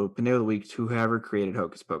go Pandeo of the Week to whoever created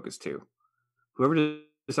Hocus Pocus 2. Whoever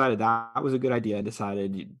decided that was a good idea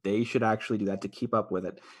decided they should actually do that to keep up with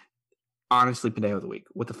it. Honestly, Pandeo of the Week.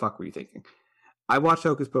 What the fuck were you thinking? I watched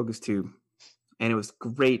Hocus Pocus 2, and it was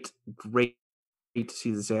great to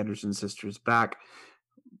see the Sanderson sisters back.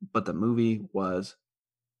 But the movie was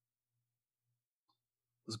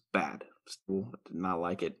bad. I did not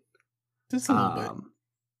like it. Just a little bit.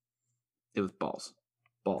 It was balls.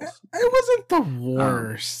 It wasn't the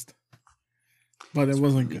worst, but it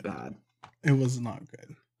wasn't good. Bad. It was not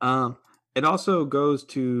good. It also goes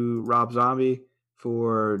to Rob Zombie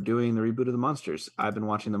for doing the reboot of the Munsters. I've been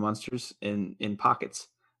watching the Munsters in pockets.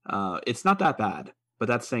 It's not that bad, but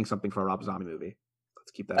that's saying something for a Rob Zombie movie.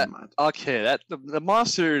 Let's keep that in mind. Okay, the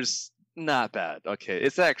Monsters not bad. Okay,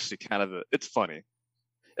 it's actually it's funny.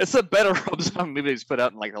 It's a better Rob Zombie movie he's put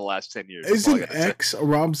out in like the last 10 years. Isn't X a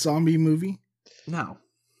Rob Zombie movie? No.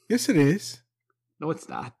 Yes, it is. No, it's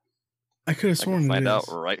not. I could have sworn find it out is.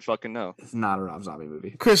 right fucking now. It's not a Rob Zombie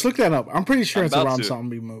movie. Chris, look that up. I'm pretty sure it's a Rob to.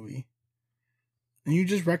 Zombie movie. And you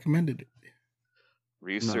just recommended it.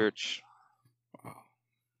 Research. No. Wow.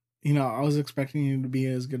 You know, I was expecting you to be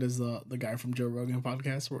as good as the guy from Joe Rogan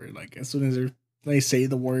podcast, where like as soon as they say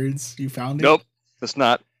the words, you found it. Nope, it's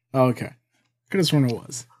not. Oh, okay. Could have sworn it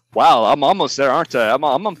was. Wow, I'm almost there, aren't I? I'm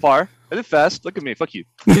on par. I did fast. Look at me. Fuck you.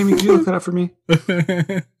 Jamie, can you look that up for me?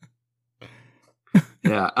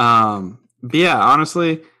 Yeah. But yeah,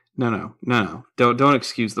 honestly, no. Don't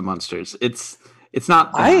excuse the Munsters. It's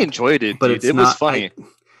not bad, I enjoyed it, but dude. it was funny.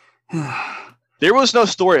 There was no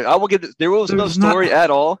story. I will give it. There was no story at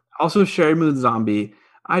all. Also, Sherry Moon Zombie.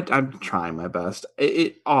 I'm trying my best.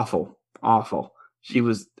 Awful. She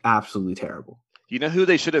was absolutely terrible. You know who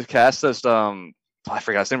they should have cast as? I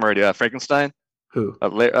forgot his name already. Frankenstein. Who?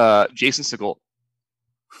 Jason Segel.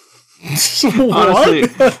 Honestly,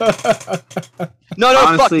 fuck.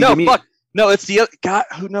 No, it's the other guy.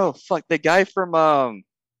 Who? No, fuck. The guy from I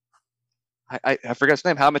forgot his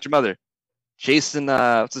name. How I Met Your Mother. Jason.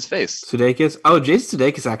 What's his face? Sudeikis. Oh, Jason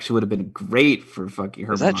Sudeikis actually would have been great for fucking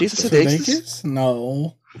her. Is that Jason Sudeikis?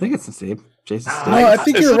 No, I think it's the same. Jason Sudeikis. No, I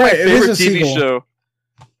think you're right. It is a TV sequel. show.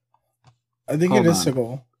 I think it is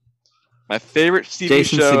Seagal. My favorite TV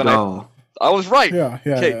Jason show. Segel. I was right. Yeah.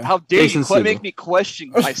 Okay, how dare Jason you make me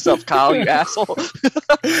question myself, Kyle? You asshole.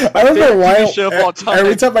 I don't know why.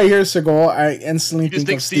 Every time I hear Seagal, I instantly think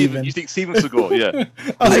of Steven. You think Steven Seagal? Yeah.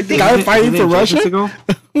 I was like, the guy fighting for Russia.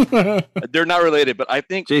 They're not related, but I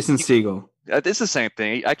think Jason Segel. It's the same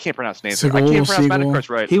thing. I can't pronounce names. Segel, I can't pronounce Segel. Manacruz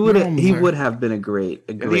right. He would have been a great.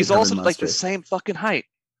 And he's also Herman like Munster. the same fucking height.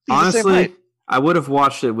 He's Honestly, the same height. I would have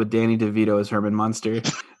watched it with Danny DeVito as Herman Munster.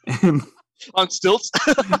 On stilts.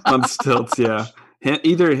 On stilts, yeah.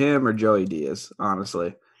 Either him or Joey Diaz.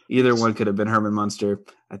 Honestly, either one could have been Herman Munster.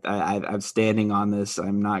 I'm standing on this.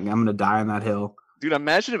 I'm gonna die on that hill. Dude,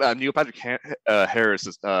 imagine if Neil Patrick Harris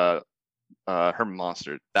is Herman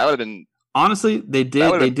Munster. That would have been. Honestly, they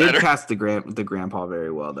did better. cast the grandpa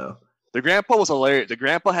very well though. The grandpa was hilarious. The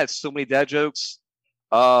grandpa had so many dad jokes.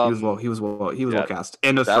 He was well cast,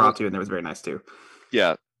 and Nosferatu, and that was very nice too.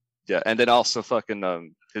 Yeah, and then also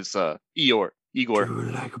fucking his Igor.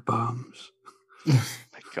 You like bombs. Oh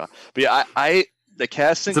my god, but yeah, the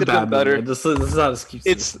casting could have been better. This is not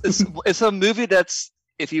excuses. It's a movie that's,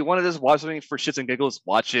 if you want to just watch something for shits and giggles,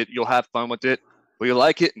 watch it. You'll have fun with it. Will you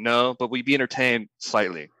like it? No, but will you be entertained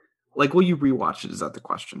slightly? Like, will you rewatch it? Is that the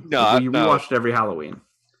question? No, like, will you rewatch it every Halloween?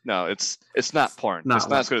 No, it's not porn. It's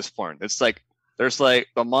not as good as porn. It's like there's like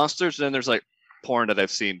the monsters, and then there's like porn that I've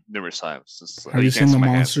seen numerous times. Have you seen the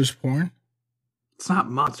monsters porn? It's not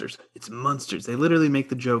monsters. It's Munsters. They literally make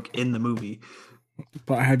the joke in the movie.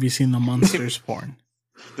 But have you seen the monsters porn?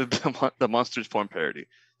 The monsters porn parody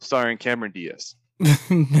starring Cameron Diaz.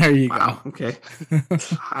 There you wow, go. Okay.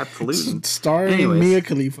 Highfalutin. Starring Mia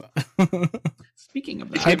Khalifa. Speaking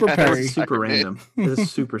of that, Hyper Perry. Super random. This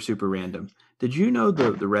is super random. Did you know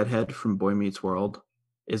the redhead from Boy Meets World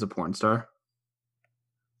is a porn star?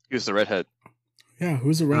 Who's the redhead? Yeah,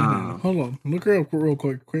 who's the redhead? Hold on. Look her up real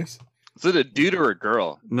quick, Chris. Is it a dude or a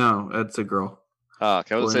girl? No, that's a girl. Oh,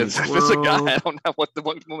 okay. I was saying, if it's a guy, I don't know what the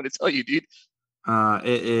one moment to tell you, dude.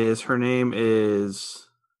 It is. Her name is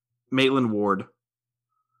Maitland Ward.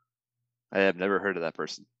 I have never heard of that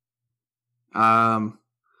person.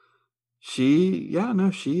 She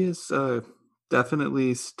is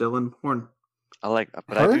definitely still in porn.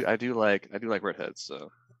 I do like redheads.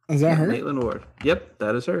 So is that her? Maitland Ward. Yep,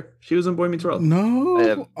 that is her. She was in Boy Meets World.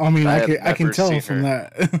 No, I can tell from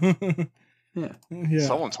that. Yeah.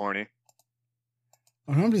 Someone's horny.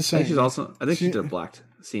 I'm just saying. I think she did a black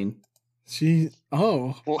scene.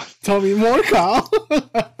 Tell me more, Kyle.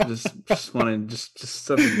 just wanted just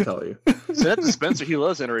something to tell you. So that's Spencer. He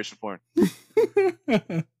loves interracial porn.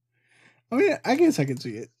 I mean, I guess I can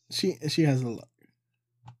see it. She has a look.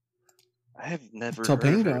 I have never heard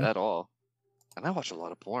of her at all. And I watch a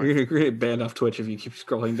lot of porn. You're gonna get banned off Twitch if you keep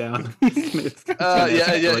scrolling down.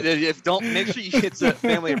 Yeah. Don't make sure it's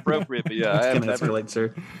family appropriate. But yeah, I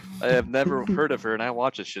have never heard of her, and I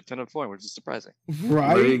watch a shit ton of porn, which is surprising.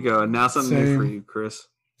 Right. There you go. Now something new for you, Chris.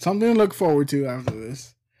 Something to look forward to after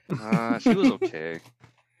this. She was okay.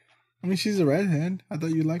 I mean, she's a redhead. I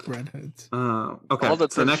thought you liked redheads. Okay.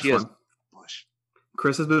 So next one.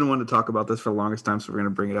 Chris has been wanting to talk about this for the longest time, so we're going to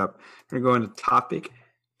bring it up. We're going to go into topic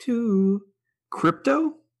 2.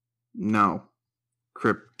 Crypto? No.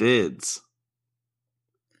 Cryptids.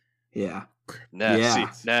 Yeah.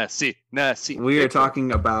 Nasty. We are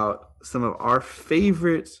talking about some of our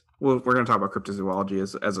favorites. Well, we're going to talk about cryptozoology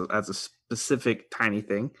as a specific tiny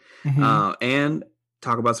thing, and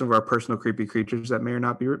talk about some of our personal creepy creatures that may or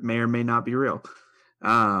may not be real.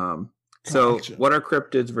 So, what are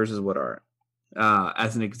cryptids versus what aren't?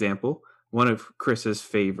 As an example, one of Chris's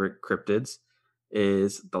favorite cryptids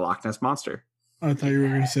is the Loch Ness Monster. I thought you were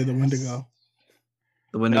going to say the Wendigo.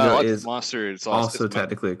 The Wendigo is monster. It's also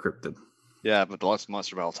technically a cryptid. Yeah, but the Loch Ness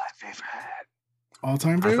Monster, my all-time favorite.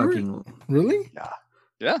 All-time favorite? Really?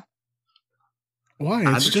 Yeah.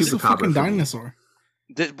 Why? It's just a fucking dinosaur.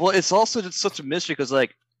 Well, it's also just such a mystery because,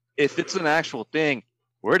 like, if it's an actual thing,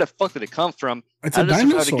 where the fuck did it come from? It's a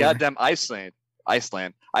dinosaur. The goddamn Ice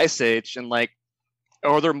Age, and like,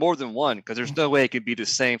 or there more than one because there's no way it could be the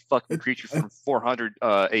same fucking creature from 400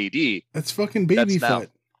 AD. It's fucking Babyfoot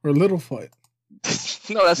or Littlefoot.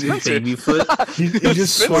 No, that's Babyfoot. He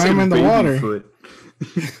just swam in the water.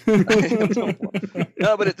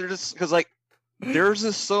 No, but they're just because like there's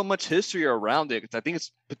just so much history around it. Cause I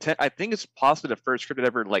think it's possibly the first cryptid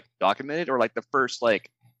ever like documented, or like the first like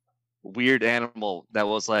weird animal that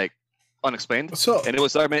was like unexplained. And it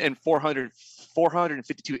was documented in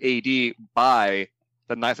 452 AD by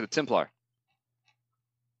the Knights of the Templar.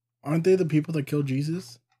 Aren't they the people that killed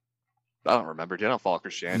Jesus? I don't remember. I don't follow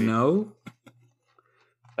Christianity. No.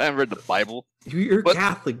 I haven't read the Bible. You're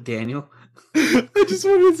Catholic, Daniel. I just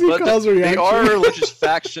wanted to see Kyle's reaction. They are a religious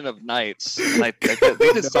faction of knights. Like, they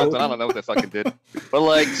did something. I don't know what they fucking did. But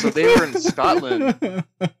like, so they were in Scotland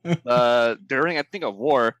during, I think, a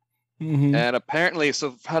war. Mm-hmm. And apparently,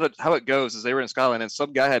 so how it goes is they were in Scotland and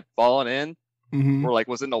some guy had fallen in, or like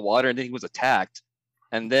was in the water, and then he was attacked.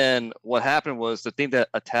 And then what happened was the thing that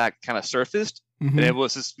attacked kind of surfaced, and it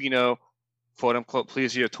was this, quote unquote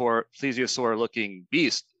plesiosaur looking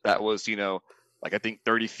beast that was, like I think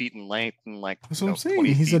 30 feet in length and like. That's what I'm saying.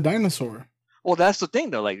 He's a dinosaur. Well, that's the thing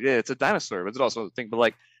though. Like, yeah, it's a dinosaur, but it's also the thing. But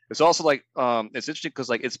like, it's also like, it's interesting because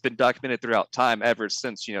like it's been documented throughout time ever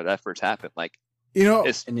since that first happened. Like,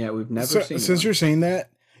 and yeah, we've never seen. Since you're saying that,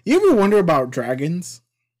 you ever wonder about dragons?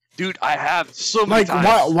 Dude, I have so many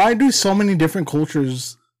times. Why do so many different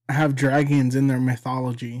cultures have dragons in their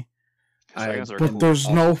mythology? But there's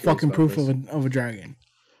no fucking proof of a dragon.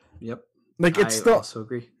 Yep. Like I also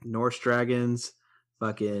agree. Norse dragons,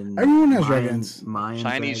 fucking everyone has dragons.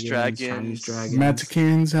 Chinese dragons.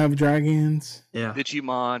 Mexicans have dragons. Yeah.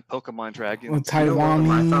 Digimon, Pokemon dragons. Well,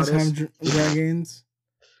 Taiwanese have dragons.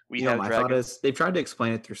 We have my dragons. thought is they've tried to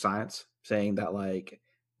explain it through science, saying that like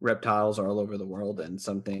reptiles are all over the world, and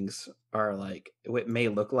some things are like it may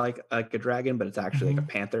look like a dragon, but it's actually like a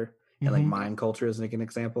panther. And like Mayan culture is like an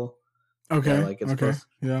example. Okay. Yeah, like it's close.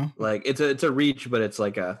 Yeah. Like it's a reach, but it's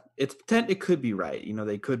like it could be right.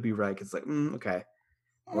 They could be right. It's like okay,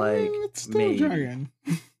 like it's still maybe. A dragon.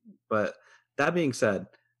 But that being said,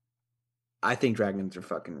 I think dragons are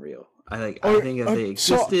fucking real. I think if they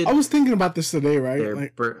existed. So I was thinking about this today, right?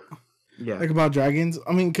 Like about dragons.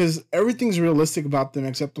 I mean, because everything's realistic about them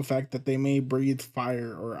except the fact that they may breathe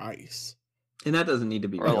fire or ice. And that doesn't need to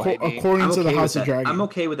be real. According to the House of Dragons. I'm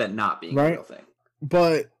okay with that not being a real thing.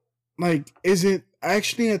 But like, is it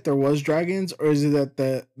actually that there was dragons, or is it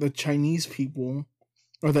that the Chinese people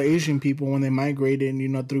or the Asian people, when they migrated,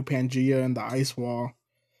 through Pangea and the ice wall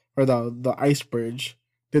or the ice bridge,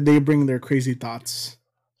 did they bring their crazy thoughts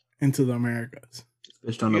into the Americas?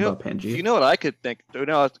 Just don't know about Pangea. You know what I could think?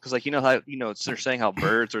 Because like how they're saying how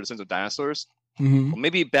birds are the sons of dinosaurs. Mm-hmm. Well,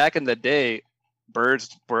 maybe back in the day,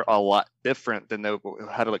 birds were a lot different than they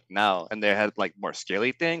had to look now, and they had like more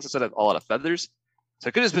scaly things instead of a lot of feathers. So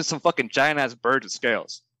it could have been some fucking giant ass birds with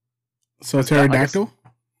scales. So pterodactyl?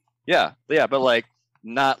 Yeah, but like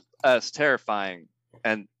not as terrifying,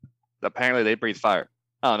 and apparently they breathe fire.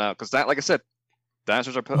 I don't know, because like I said,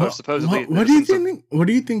 dinosaurs are supposedly. What do you think? What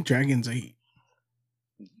do you think dragons eat?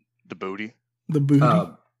 The booty. The booty.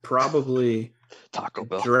 Probably Taco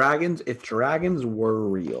Bell. Dragons. If dragons were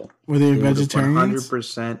real, were they vegetarians?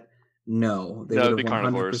 100%. No, they would have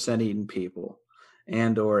 100% eaten people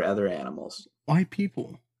and or other animals. Why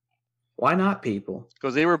people? Why not people?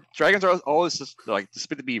 Because dragons are always just like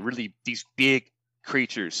supposed to be really these big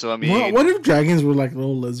creatures. So I mean, what if dragons were like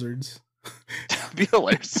little lizards? that'd be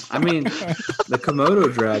hilarious. I mean, the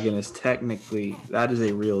Komodo dragon is technically that is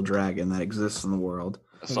a real dragon that exists in the world.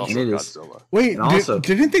 That's also And it is- Godzilla. Wait, And also-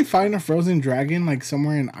 didn't they find a frozen dragon like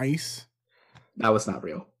somewhere in ice? That was not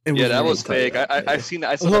real. It Yeah, that real. was tell you fake. that, I yeah. seen that.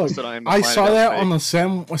 I saw Look, that on I saw that on the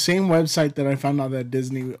the same website that I found out that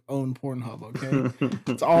Disney owned Pornhub. Okay,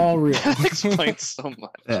 it's all real. That explains so much.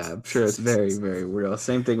 Yeah, I'm sure it's very, very real.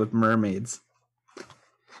 Same thing with mermaids.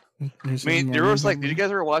 I mean, there was like, did you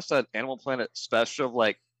guys ever watch that Animal Planet special of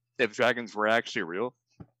like if dragons were actually real?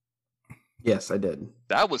 Yes, I did.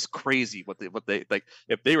 That was crazy. What they like,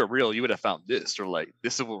 if they were real, you would have found this, or like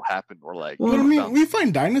this is what happened, or like. Well, I you mean, found- we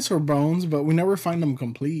find dinosaur bones, but we never find them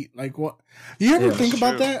complete. Like, what? You ever Yeah, think that's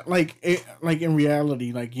about true. that? Like in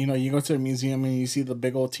reality, like you go to a museum and you see the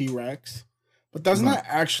big old T-Rex, but that's Mhm. not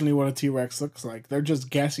actually what a T-Rex looks like. They're just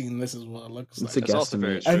guessing this is what it looks It's like. a That's also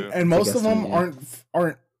very guesstimate. true. And most of them guesstimate, yeah.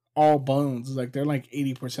 aren't all bones. Like they're like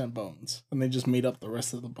 80% bones, and they just made up the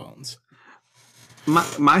rest of the bones.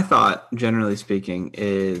 My thought, generally speaking,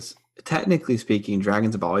 is technically speaking,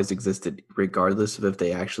 dragons have always existed, regardless of if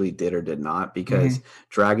they actually did or did not, because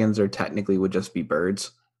dragons are technically would just be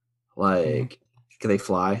birds. Like, can they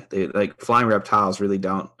fly? They like flying reptiles really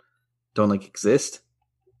don't like exist.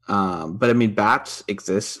 But I mean, bats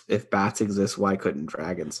exist. If bats exist, why couldn't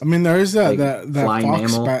dragons? I mean, there is that Like, that flying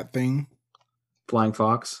fox mammal. bat thing. Flying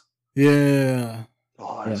fox. Yeah.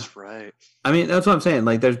 Oh, that's right. I mean, that's what I'm saying.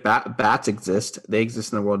 Like, there's bats exist. They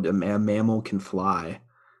exist in the world. A mammal can fly.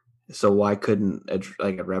 So why couldn't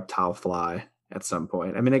a reptile fly at some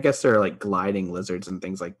point? I mean, I guess there are like gliding lizards and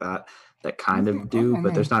things like that kind of do,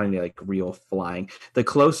 but there's not any like real flying. The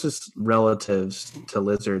closest relatives to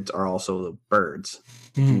lizards are also the birds.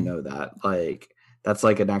 You know that. Like, that's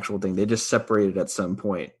like an actual thing. They just separated at some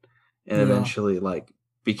point and Yeah. eventually like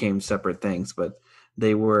became separate things, but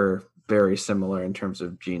they were very similar in terms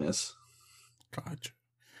of genus. Gotcha.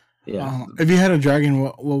 Yeah. If you had a dragon,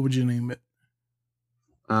 what would you name it?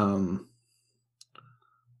 I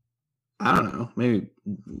don't know. Maybe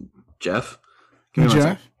Jeff. Give me one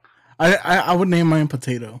Jeff? I would name mine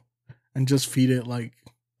Potato and just feed it like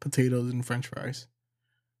potatoes and French fries.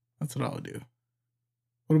 That's what I would do.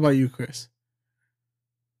 What about you, Chris?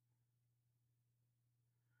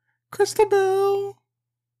 Christabel,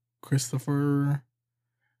 Christopher,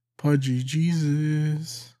 Pudgy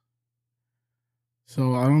Jesus.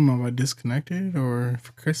 So I don't know if I disconnected or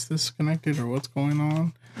if Chris disconnected or what's going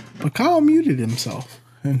on. But Kyle muted himself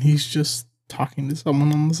and he's just talking to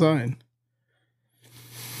someone on the side.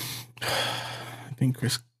 I think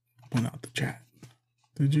Chris went out the chat.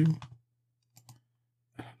 Did you?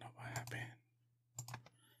 I don't know what happened.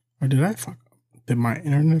 Or did I fuck up? Did my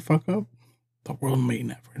internet fuck up? The world may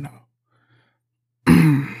never know.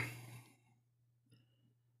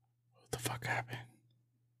 What the fuck happened?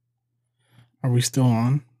 Are we still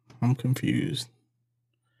on? I'm confused.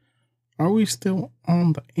 Are we still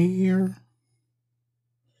on the air?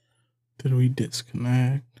 Did we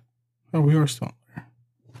disconnect? Oh, we are still there.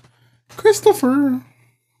 Christopher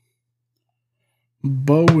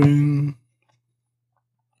Bowen.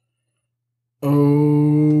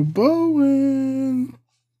 Oh, Bowen.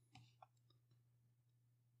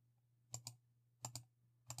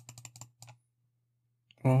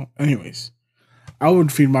 Well, anyways, I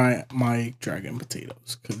would feed my dragon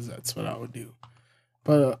potatoes because that's what I would do.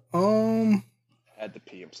 But I had to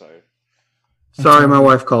pee. I'm sorry. Sorry, my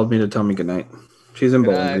wife called me to tell me goodnight. She's in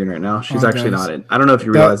Good Bowling night. Green right now. She's Oh, actually guys. not in. I don't know if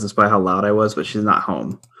you realize this by how loud I was, but she's not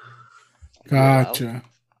home. gotcha.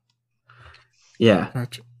 Yeah.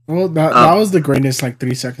 Gotcha. Well, that was the greatest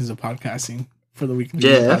 3 seconds of podcasting for the weekly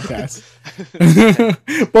Yeah. podcast.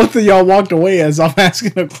 Both of y'all walked away as I'm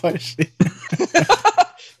asking a question.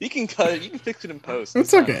 You can cut it. You can fix it in post.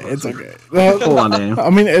 It's okay. It's okay. Hold on, Daniel. I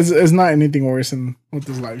mean, it's not anything worse than what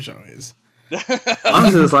this live show is.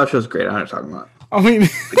 Honestly, this live show is great. I don't know what you're talking about. I mean,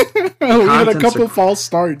 we had a contents couple are- false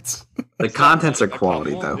starts. The contents are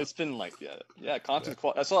quality, though. It's been content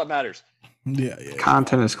quality. That's all that matters. Yeah.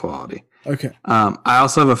 Content is quality. Okay. I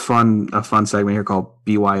also have a fun segment here called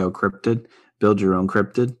BYO Cryptid, Build Your Own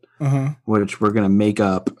Cryptid, which we're gonna make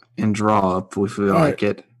up and draw up if we like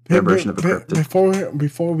it. Their version of a cryptid.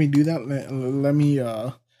 Before we do that, let me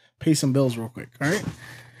pay some bills real quick. All right.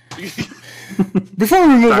 Before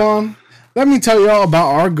we move on, let me tell y'all about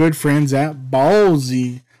our good friends at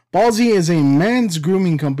Ballsy. Ballsy is a men's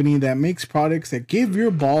grooming company that makes products that give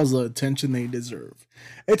your balls the attention they deserve.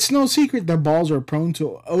 It's no secret that balls are prone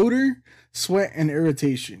to odor, sweat, and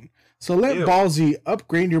irritation. So let Ew. Ballsy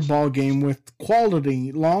upgrade your ball game with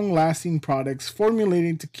quality, long-lasting products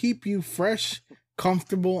formulated to keep you fresh,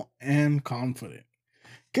 comfortable, and confident.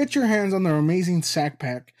 Get your hands on their amazing sack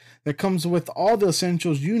pack that comes with all the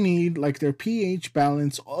essentials you need, like their pH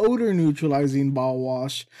balance, odor neutralizing ball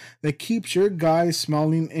wash that keeps your guys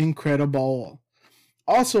smelling incredible.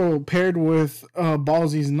 Also paired with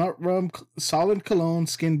Ballsy's Nut Rub Solid Cologne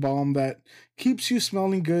Skin Balm that keeps you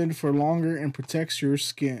smelling good for longer and protects your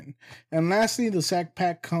skin. And lastly, the sack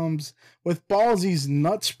pack comes with Ballsy's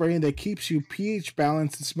Nut Spray that keeps you pH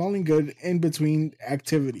balanced and smelling good in between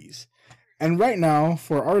activities. And right now,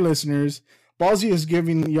 for our listeners, Ballsy is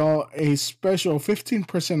giving y'all a special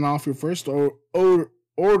 15% off your first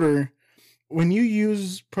order when you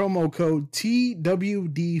use promo code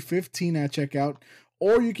TWD15 at checkout,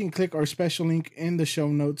 or you can click our special link in the show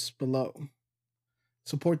notes below.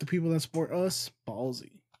 Support the people that support us, Ballsy.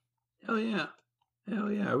 Hell yeah.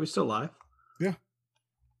 Hell yeah. Are we still live? Yeah.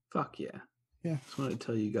 Fuck yeah. Yeah. Just wanted to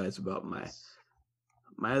tell you guys about my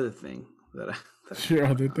other thing that I... Your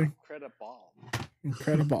other thing?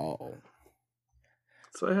 Incredible.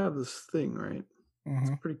 So I have this thing, right? It's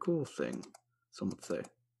Uh-huh. a pretty cool thing, some would say.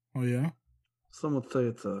 Oh, yeah? Some would say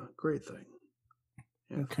it's a great thing.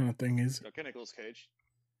 Yeah. What kind of thing is it? Okay, Nicolas Cage.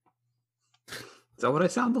 Is that what I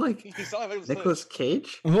sound like? You sound like Nicolas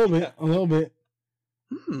Cage? A little bit. A little bit.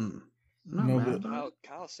 Not No, mad but- about it.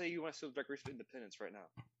 Kyle, say you want to steal the Declaration of Independence right now.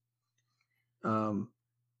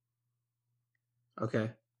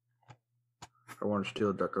 Okay. I want to steal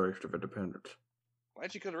the Declaration of Independence.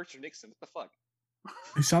 Why'd you go to Richard Nixon? What the fuck?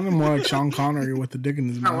 He sounded more like Sean Connery with the dick in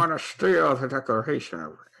his I mouth. want to steal the Declaration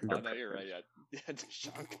of Oh, Independence. no, you're right, yeah. Yeah,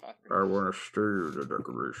 Sean Connery. I want to steal the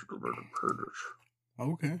Declaration of Independence.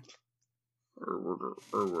 Okay. I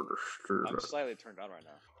want to steal I'm that. slightly turned on right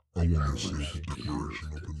now. I want to see the Declaration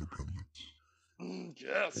of Independence.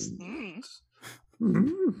 Yes.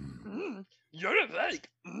 Mm. You're like.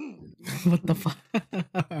 What the fuck?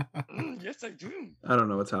 Yes, I do. I don't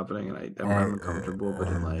know what's happening, and I'm I uncomfortable, but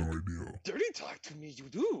have I'm no like, idea. Dirty talk to me, you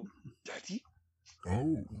do. Daddy.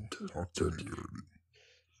 Oh, talk to me,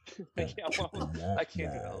 Daddy. I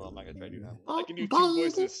can't do that. I'm not gonna try to do that. I can do two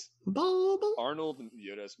voices. Arnold and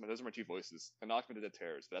Yoda. Those are my two voices. And Knock Me to the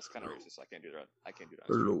Terrors. But that's kind of racist. So I can't do that. I can't do that.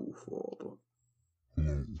 hello, Father.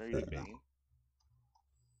 Hello. Are you the Bane?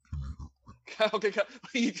 Okay,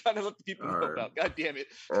 you kind of let the people know Alright. about. God damn it.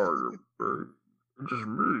 Are you Bane? It's just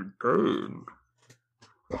me, Bane.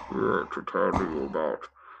 Here to tell you about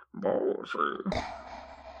Ballsy.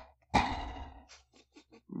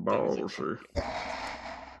 Ballsy.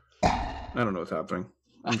 I don't know what's happening.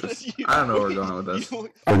 I don't know where we're going with this.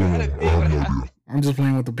 I have no idea. I'm just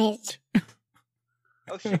playing with the pitch.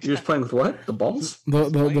 Oh, shit. You're just playing with what? The balls?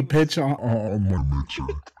 The pitch on. On my mixer,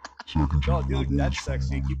 so I can Oh, change my dude, that's voice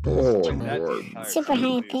sexy. from Keep Oh, like that the Lord. entire Super time,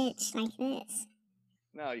 high please. pitch like this.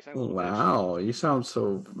 No, you sound like a little bitch. Wow, you sound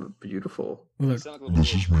so beautiful. You Look, sound like a little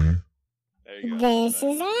This bitch. is me. There you go. This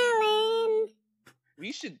is Alan.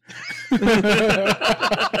 We should.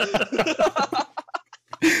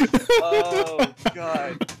 Oh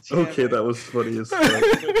God. damn Okay, it. that was funny as I'm fuck.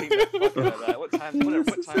 clicking the fuck out of that. What time?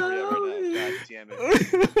 What time are we at right now? God damn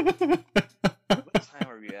it. What time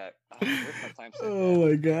are we at? Oh, where's my time set? Oh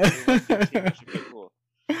my god. 15 should be cool.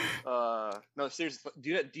 No, seriously,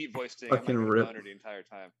 do that deep voice thing. I'm Fucking not rip. gonna boner the entire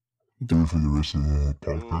time. Do it for the rest of the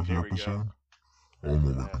Ooh, here podcast we go. episode. I don't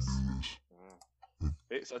know if I Yes. can do this.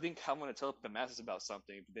 Wait, so I think I want to tell the masses about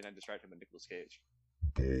something, but then I distract him with Nicolas Cage.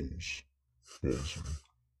 Balls. Balls.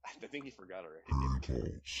 I think he forgot already. Hairy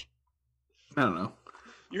balls. I don't know.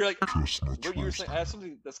 You're like, Chestnuts what you were saying, I have roasting.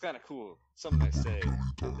 something that's kind of cool. Something I say,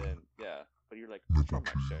 and then, yeah. But you're like, Nipple from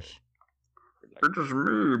my share. cheese. You're like, It's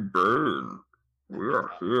me, Bane. We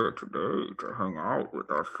are here today to hang out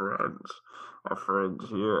with our friends. Our friends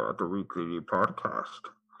here at the Weekly Podcast.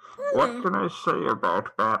 What can I say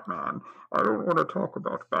about Batman? I don't want to talk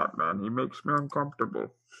about Batman. He makes me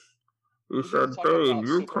uncomfortable. He We're said, gonna talk Bane, about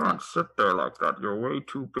you Superman." can't sit there like that. You're way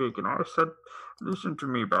too big. And I said, listen to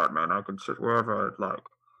me, Batman. I can sit wherever I'd like.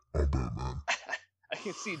 Oh, Batman. I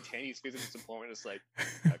can see Danny's face of disappointment. It's like,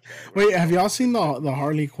 okay. Wait, have y'all seen the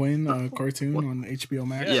Harley Quinn cartoon on HBO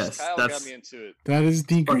Max? Yes, Kyle that's- got me into it. That is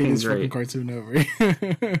the Fucking greatest fucking great. cartoon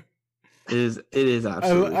ever. It is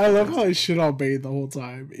absolutely. I love how I shit on Bane the whole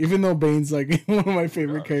time, even though Bane's like one of my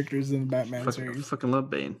favorite Gosh. characters in the Batman fucking, series. fucking love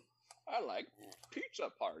Bane. I like pizza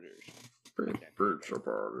parties. Birds of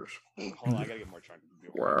ours. Hold on, I gotta get more trying to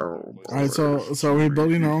do Wow. All right, so are we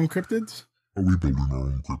building our own cryptids? Are we building our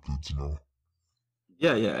own cryptids now?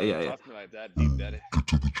 Yeah. Talk to me like that, deep daddy. Get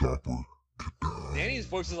to the chopper. Get down. Danny's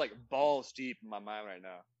voice is like balls deep in my mind right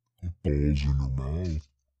now. Balls in your mouth.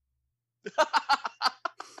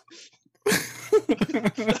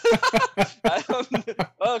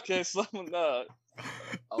 Okay, so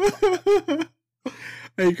oh,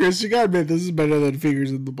 Hey, Chris, you gotta admit this is better than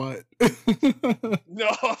fingers in the butt. no,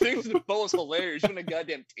 I think the boat was hilarious. You went a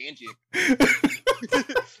goddamn tangent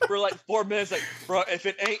for like 4 minutes. Like, bro, if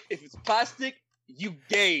it's plastic, you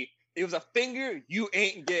gay. It was a finger, you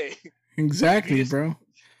ain't gay. Exactly, You just- bro.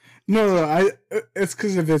 No, it's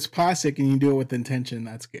because if it's plastic and you do it with intention,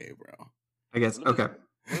 that's gay, bro. I guess. What if Okay. it's-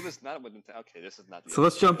 What if it's not with intent? Okay, this is not. So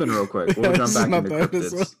let's jump in real quick. We'll Yeah, jump this is back not into the cryptids.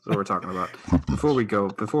 episode. That's what we're talking about. Before we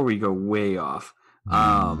go way off.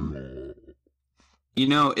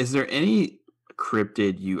 Is there any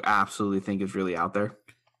cryptid you absolutely think is really out there?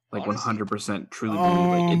 Like Honestly, 100% truly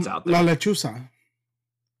believe like it's out there. La lechuza.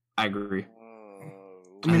 I agree.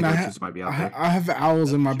 I mean, think Lechuza might be out there. I have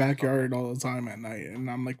owls in my backyard all the time at night, and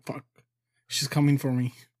I'm like, fuck, she's coming for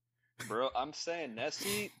me. Bro, I'm saying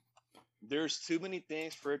Nessie. There's too many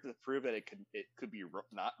things for it to prove that it could be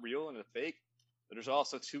not real and a fake. But there's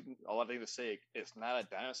also a lot of things to say it's not a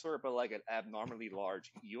dinosaur, but like an abnormally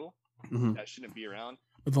large eel Mhm. that shouldn't be around.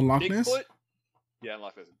 With the Loch Ness? Bigfoot, yeah,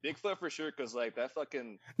 Loch Ness. Bigfoot for sure, because like that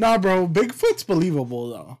fucking Nah, bro, Bigfoot's believable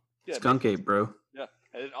though. yeah, Skunk Bigfoot. ape, bro. Yeah,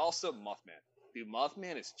 and then also Mothman. Dude,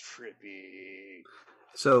 Mothman is trippy.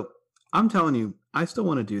 So I'm telling you, I still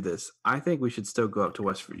want to do this. I think we should still go up to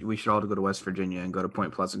we should all go to West Virginia and go to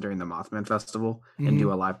Point Pleasant during the Mothman Festival and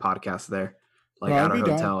do a live podcast there, like Bro, at I'd our be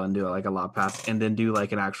down. hotel and do like a live pass, and then do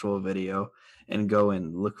like an actual video and go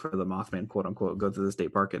and look for the Mothman, quote unquote. Go to the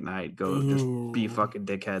state park at night. Go just be Ooh. fucking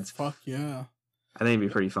dickheads. Fuck yeah. I think it'd be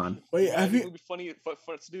pretty fun. Wait, Yeah, have it you? would be funny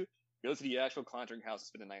for us to do. Go to the actual Conjuring house and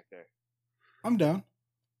spend the night there. I'm down.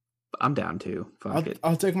 I'm down too. Fuck it.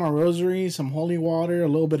 I'll take my rosary, some holy water, a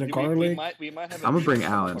little bit of garlic. We might have. I'm gonna bring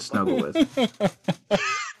Alan to snuggle with.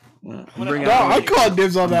 Yeah, Bro, bring Bro, Alan. I call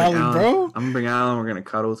dibs on I'm gonna bring Alan, bro. I'm gonna bring Alan. We're gonna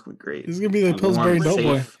cuddle. It's gonna be great. This is gonna be the I'm Pillsbury warm,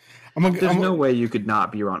 Doughboy. safe. I'm gonna, There's no way you could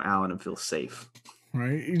not be around Alan and feel safe.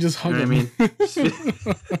 right. You just hug You know him. what I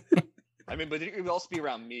mean? I mean, but it would also be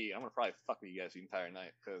around me. I'm gonna probably fuck with you guys the entire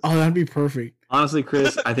night. Cause Oh, that'd be perfect. Honestly,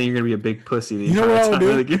 Chris, I think you're gonna be a big pussy the You know entire what I would time.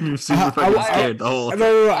 do? Like, you're super I- fucking I- scared the whole.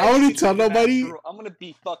 No. I wouldn't see tell nobody. natural- I'm gonna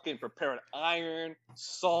be fucking preparing iron,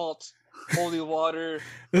 salt, holy water.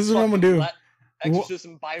 This is what I'm gonna fucking do.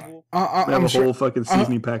 Exorcism Bible. We have I'm a sure. whole fucking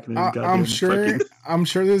seasoning packet. In I'm goddamn sure. fucking- I'm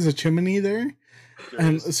sure there's a chimney there. There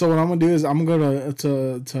And is. so what I'm gonna do is I'm gonna go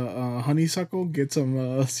to Honeysuckle, get some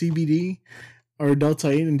CBD or Delta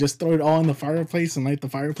 8 and just throw it all in the fireplace and light the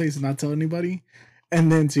fireplace and not tell anybody,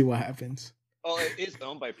 and then see what happens. Oh, it is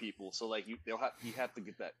owned by people, so like you have to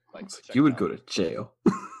get that like. checked You would out. go to jail.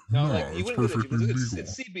 No, No, like you it's wouldn't go to perfectly it's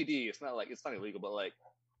legal. CBD. It's not illegal, but like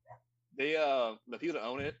they the people that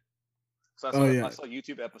own it. So I Oh, yeah. saw a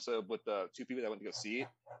YouTube episode with the two people that went to go see it,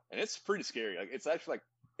 and it's pretty scary. Like it's actually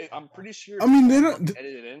like I'm pretty sure. I mean, they don't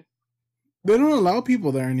edit it in. they don't allow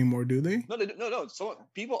people there anymore, do they? No. So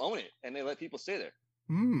people own it, and they let people stay there.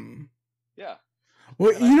 Hmm. Yeah.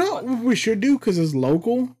 Well, And I you know thought- what we should do because it's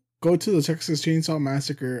local. Go to the Texas Chainsaw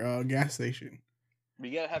Massacre gas station. We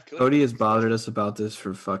gotta have. Cody has bothered us about this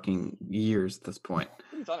for fucking years at this point.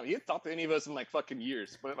 What are you talking about? He hasn't talked to any of us in like fucking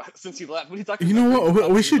years. But since he left, what are you talking You about? know He hasn't what?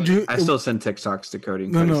 talked We to should anybody. do. I still send TikToks to Cody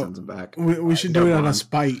and No, Cody no. sends them back. We should Go do it out on. of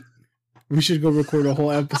spite. We should go record a whole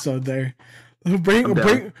episode there. Bring I'm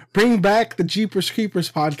down. bring back the Jeepers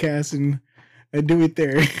Creepers podcast and do it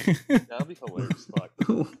there. That'd be hilarious. Fuck.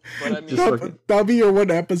 But I mean, Just fucking- That'll be your one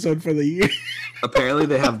episode for the year. Apparently,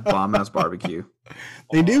 they have bomb ass barbecue.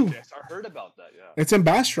 They do. Yes, I heard about that. Yeah. It's in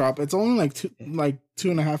Bastrop. It's only like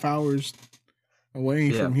 2.5 hours away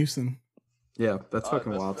Yeah. from Houston. Yeah, that's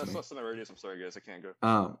fucking wild to That's me. not something radius. I'm sorry, guys. I can't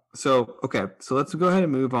go. So let's go ahead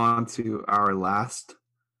and move on to our last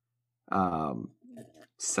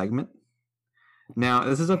segment. Now,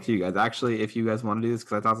 this is up to you guys. Actually, if you guys want to do this,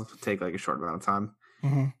 because I thought this would take like a short amount of time,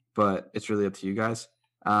 Uh-huh. but it's really up to you guys.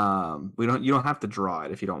 You don't have to draw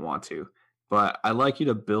it if you don't want to, but I'd like you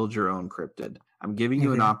to build your own cryptid. I'm giving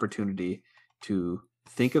you an Okay. opportunity to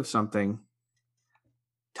think of something.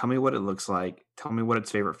 Tell me what it looks like. Tell me what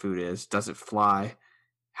its favorite food is. Does it fly?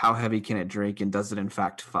 How heavy can it drink? And does it in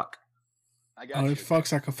fact fuck? I got Oh, you. it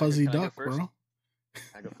fucks like a fuzzy Can I go duck, first? bro.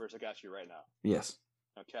 I go first. I got you right now. Yes.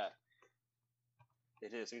 Okay.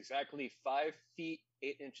 It is exactly 5 feet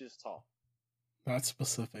 8 inches tall. That's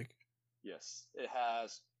specific. Yes. It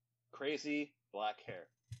has crazy black hair.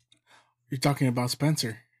 You're talking about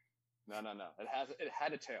Spencer. No. It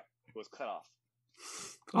had a tail. It was cut off.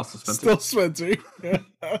 Also Spencer. Still Spencer.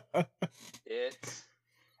 It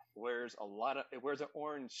wears a lot of. It wears an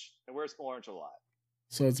orange. It wears orange a lot.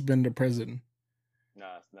 So it's been to prison. No,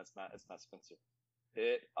 that's not. It's not Spencer.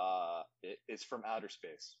 It's from outer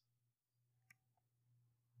space.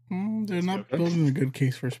 They're not building a good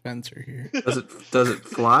case for Spencer here. Does it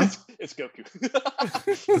fly? It's Goku.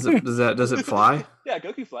 Does it fly? Yeah,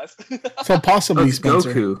 Goku flies. So possibly It's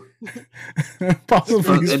Spencer. Goku.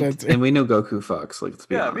 Possibly Spencer. And we know Goku fucks. Like, let's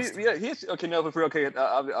be honest. He's okay. No, but for okay,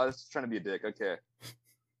 I was trying to be a dick. Okay.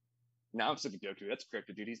 Now I'm sick of Goku. That's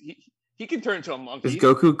cryptid, dude. He can turn into a monkey. Is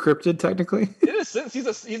Goku cryptid technically? In a sense,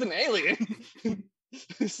 he's an alien.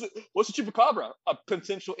 What's a chupacabra? A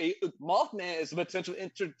potential Mothman is a potential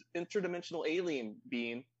interdimensional alien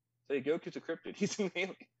being. So Goku's a cryptid. He's an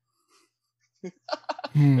alien.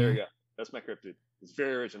 There we go. That's my cryptid. It's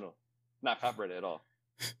very original. Not copyrighted at all.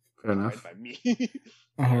 Fair enough. Right by me.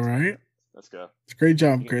 All right. Let's go. Great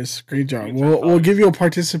job, Chris. Great job. We'll give you a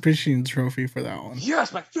participation trophy for that one.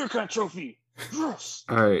 Yes, my fair kind trophy. Yes.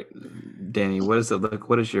 All right, Danny. What does it look?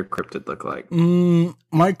 What does your cryptid look like?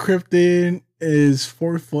 My cryptid is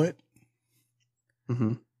 4 foot.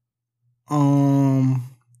 Mm-hmm.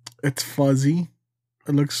 It's fuzzy.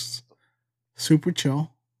 It looks super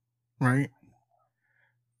chill, right?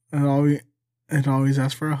 It always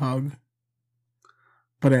asks for a hug.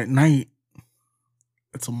 But at night,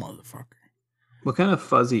 it's a motherfucker. What kind of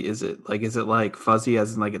fuzzy is it? Like, is it like fuzzy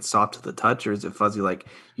as in like it's soft to the touch, or is it fuzzy like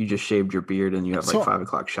you just shaved your beard and you have like 5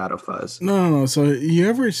 o'clock shadow fuzz? No. So you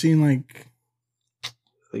ever seen like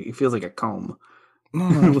it feels like a comb? No,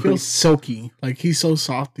 it feels silky. Like he's so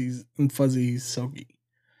soft, and fuzzy. He's silky,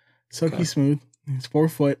 Okay. smooth. He's 4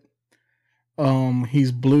 foot.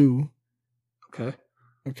 He's blue. Okay.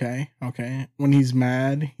 Okay. When he's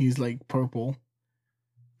mad, he's like purple.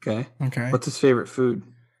 Okay. Okay. What's his favorite food?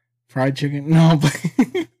 Fried chicken? No, but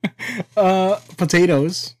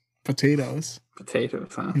potatoes. Potatoes,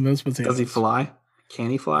 huh? He loves potatoes. Does he fly? Can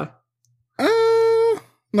he fly?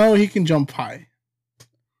 No, he can jump high.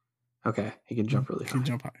 Okay, he can jump really He high. can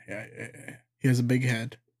jump high. Yeah. He has a big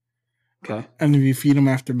head. Okay. And if you feed him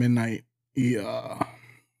after midnight, he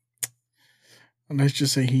let's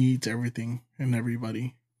just say he eats everything and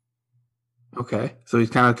everybody. Okay. So he's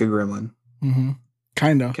kind of like a gremlin. Mm-hmm.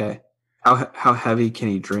 Kind of. Okay. How heavy can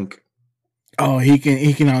he drink? Oh, he can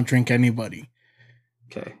outdrink anybody.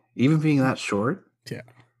 Okay. Even being that short? Yeah.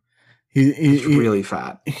 He's really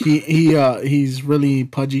fat. He's really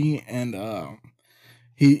pudgy and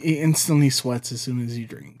he instantly sweats as soon as he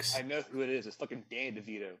drinks. I know who it is. It's fucking Danny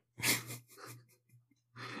DeVito.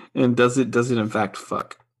 And does it in fact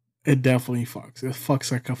fuck? It definitely fucks. It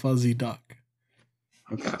fucks like a fuzzy duck.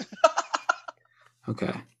 Okay.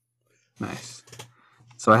 Okay. Nice.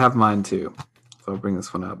 So I have mine too. So I'll bring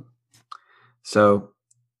this one up. So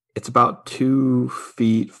it's about 2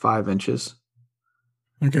 feet 5 inches.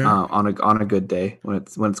 Okay. On a good day. When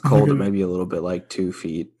it's cold, it may be a little bit like 2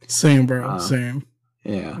 feet. Same, bro. Same.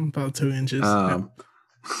 Yeah. About 2 inches.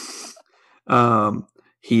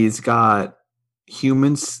 He's got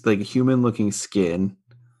human looking skin.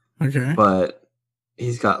 Okay. But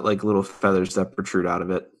he's got like little feathers that protrude out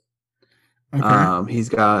of it. Okay. He's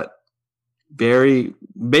got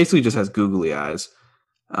basically just has googly eyes.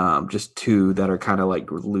 Just 2 that are kind of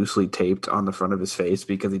like loosely taped on the front of his face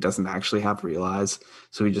because he doesn't actually have real eyes.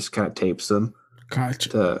 So he just kind of tapes them.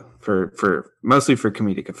 Gotcha. For mostly for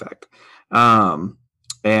comedic effect.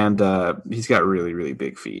 And he's got really, really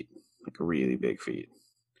big feet. Like really big feet.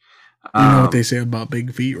 You know what they say about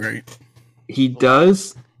big feet, right? He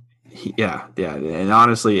does. Yeah. And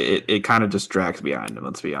honestly, it kind of just drags behind him,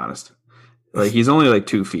 let's be honest. Like he's only like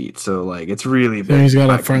 2 feet, so like it's really big. So he's got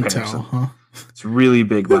a front tail, huh? It's really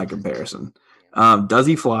big by comparison. Does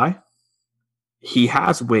he fly? He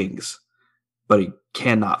has wings, but he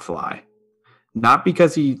cannot fly. Not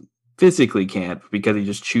because he physically can't, but because he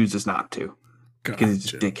just chooses not to. Gotcha. Because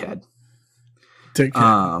he's a dickhead.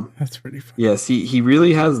 That's pretty funny. Yes, he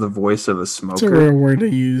really has the voice of a smoker. It's a rare word to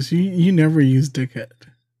use. You never use dickhead.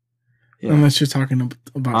 Yeah. Unless you're talking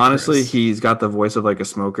about honestly, Chris. He's got the voice of like a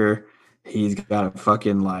smoker. He's got a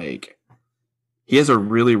fucking like... He has a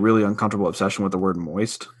really, really uncomfortable obsession with the word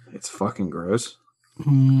moist. It's fucking gross.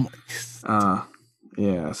 Moist.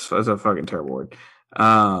 Yeah, it's a fucking terrible word. But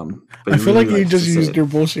I feel like you just used your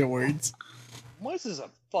bullshit words. Moist is a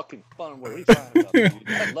fucking fun word. What are you talking about, dude?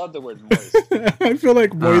 I love the word moist. I feel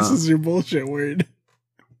like moist is your bullshit word.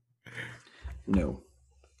 No.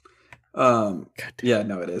 Yeah,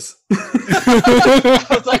 no, it is. I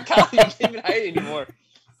was like, Kyle, you can't even hide it anymore.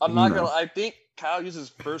 I'm not gonna. I think Kyle used his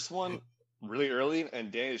first one really early,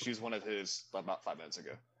 and Danny just used one of his about 5 minutes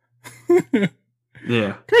ago.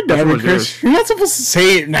 Yeah. God damn it, Chris. You're not supposed to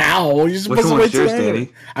say it now. You're supposed to wait till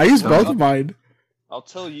Danny. I used both of mine. I'll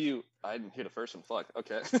tell you. I didn't hear the first one. Fuck.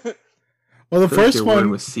 Okay. Well, the first your word one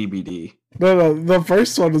was CBD. No, the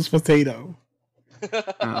first one was potato.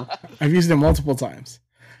 Oh. I've used it multiple times.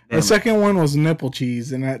 Damn The it. second one was nipple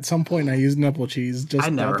cheese, and at some point I used nipple cheese. Just I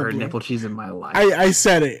never out the heard blue. nipple cheese in my life. I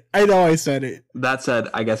said it. I know I said it. That said,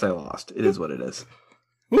 I guess I lost. It is what it is.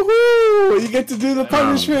 Woohoo! You get to do the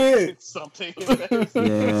punishment. It's something embarrassing.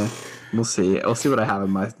 Yeah, we'll see. We'll see what I have in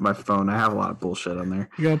my phone. I have a lot of bullshit on there.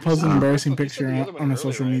 You gotta post an embarrassing You said picture the other one on a earlier,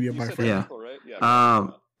 social right? media You by said Friday. Yeah. ethical, right? Yeah.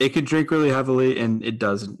 It could drink really heavily, and it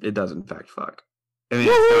does. It does in fact fuck. I mean,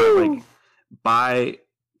 it's not like by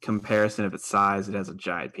comparison of its size, it has a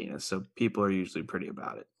giant penis, so people are usually pretty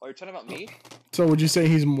about it. Oh, you're talking about me? So would you say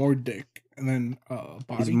he's more dick and then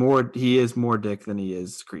body? He is more dick than he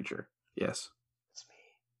is creature. Yes. It's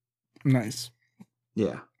me. Nice.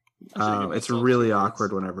 Yeah. I should give It's myself really 2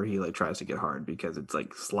 awkward words. whenever he like tries to get hard because it's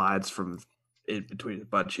like slides from in between his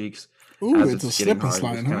butt cheeks. Ooh, as it's a getting slip and hard,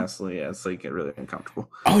 slide, it's huh? constantly, yeah, it's like really uncomfortable.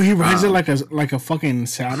 Oh, he rides it Um, like a fucking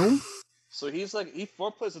saddle. So he's like, he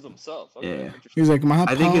foreplays with himself. Okay, Yeah. interesting. He's like my.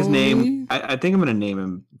 I think his name. pony." I think I'm gonna name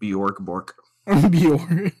him Bjork Bork.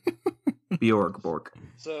 Bjork. Bjork Bork.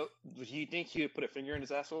 So, do you think he would put a finger in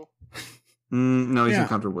his asshole? No, he's Yeah.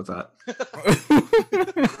 uncomfortable with that.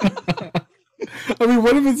 I mean,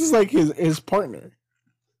 what if it's just like his partner?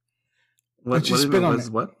 What? you What? spit on Is,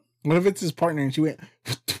 it. what? What if it's his partner and she went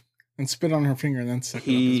and spit on her finger and then sucked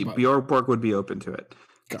it up his butt? Bjork Bork would be open to it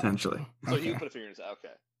Gotcha. potentially. So he Okay. would put a finger in his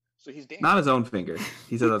okay. So he's damn. Not his own finger.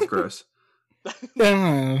 He said that's gross.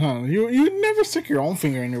 No. You never stick your own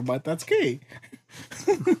finger in your butt. That's gay.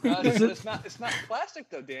 It's not plastic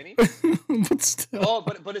though, Danny. But still, Oh,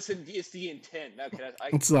 but it's the intent. Okay,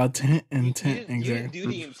 it's the intent. you didn't Exactly. do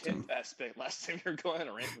the intent aspect last time you were going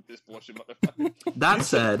to rant with this bullshit motherfucker. That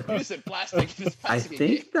said, You just said plastic. It's I plastic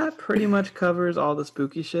think that pretty much covers all the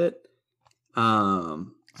spooky shit.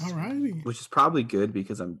 Alrighty. Which is probably good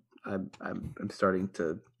because I'm starting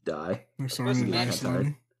to die. We're starting to Listen, die I'm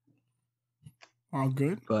slowly. All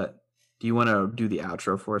good. But do you want to do the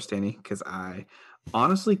outro for us, Danny? Because I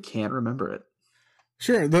honestly can't remember it.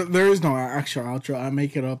 Sure. There is no actual outro. I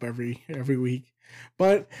make it up every week.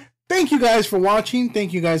 But thank you guys for watching.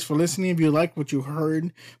 Thank you guys for listening. If you like what you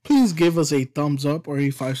heard, please give us a thumbs up or a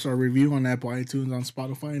 5-star review on Apple iTunes, on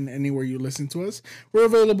Spotify, and anywhere you listen to us. We're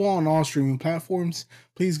available on all streaming platforms.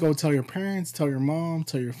 Please go tell your parents, tell your mom,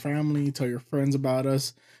 tell your family, tell your friends about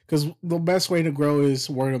us. Because the best way to grow is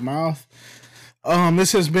word of mouth.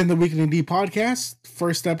 This has been the Weekly D Podcast,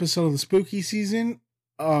 first episode of the spooky season.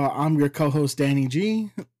 I'm your co-host Danny G.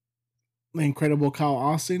 The incredible Kyle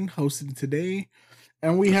Austin hosted today,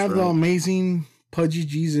 and we have the amazing Pudgy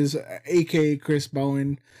Jesus, aka Chris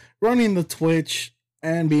Bowen, running the Twitch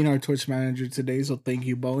and being our Twitch manager today. So thank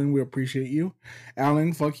you, Bowen. We appreciate you.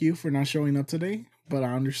 Alan, fuck you for not showing up today, but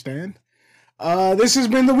I understand. This has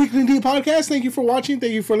been the Weekly D Podcast. Thank you for watching.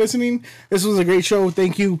 Thank you for listening. This was a great show.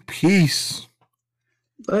 Thank you. Peace.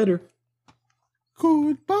 Later.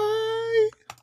 Goodbye.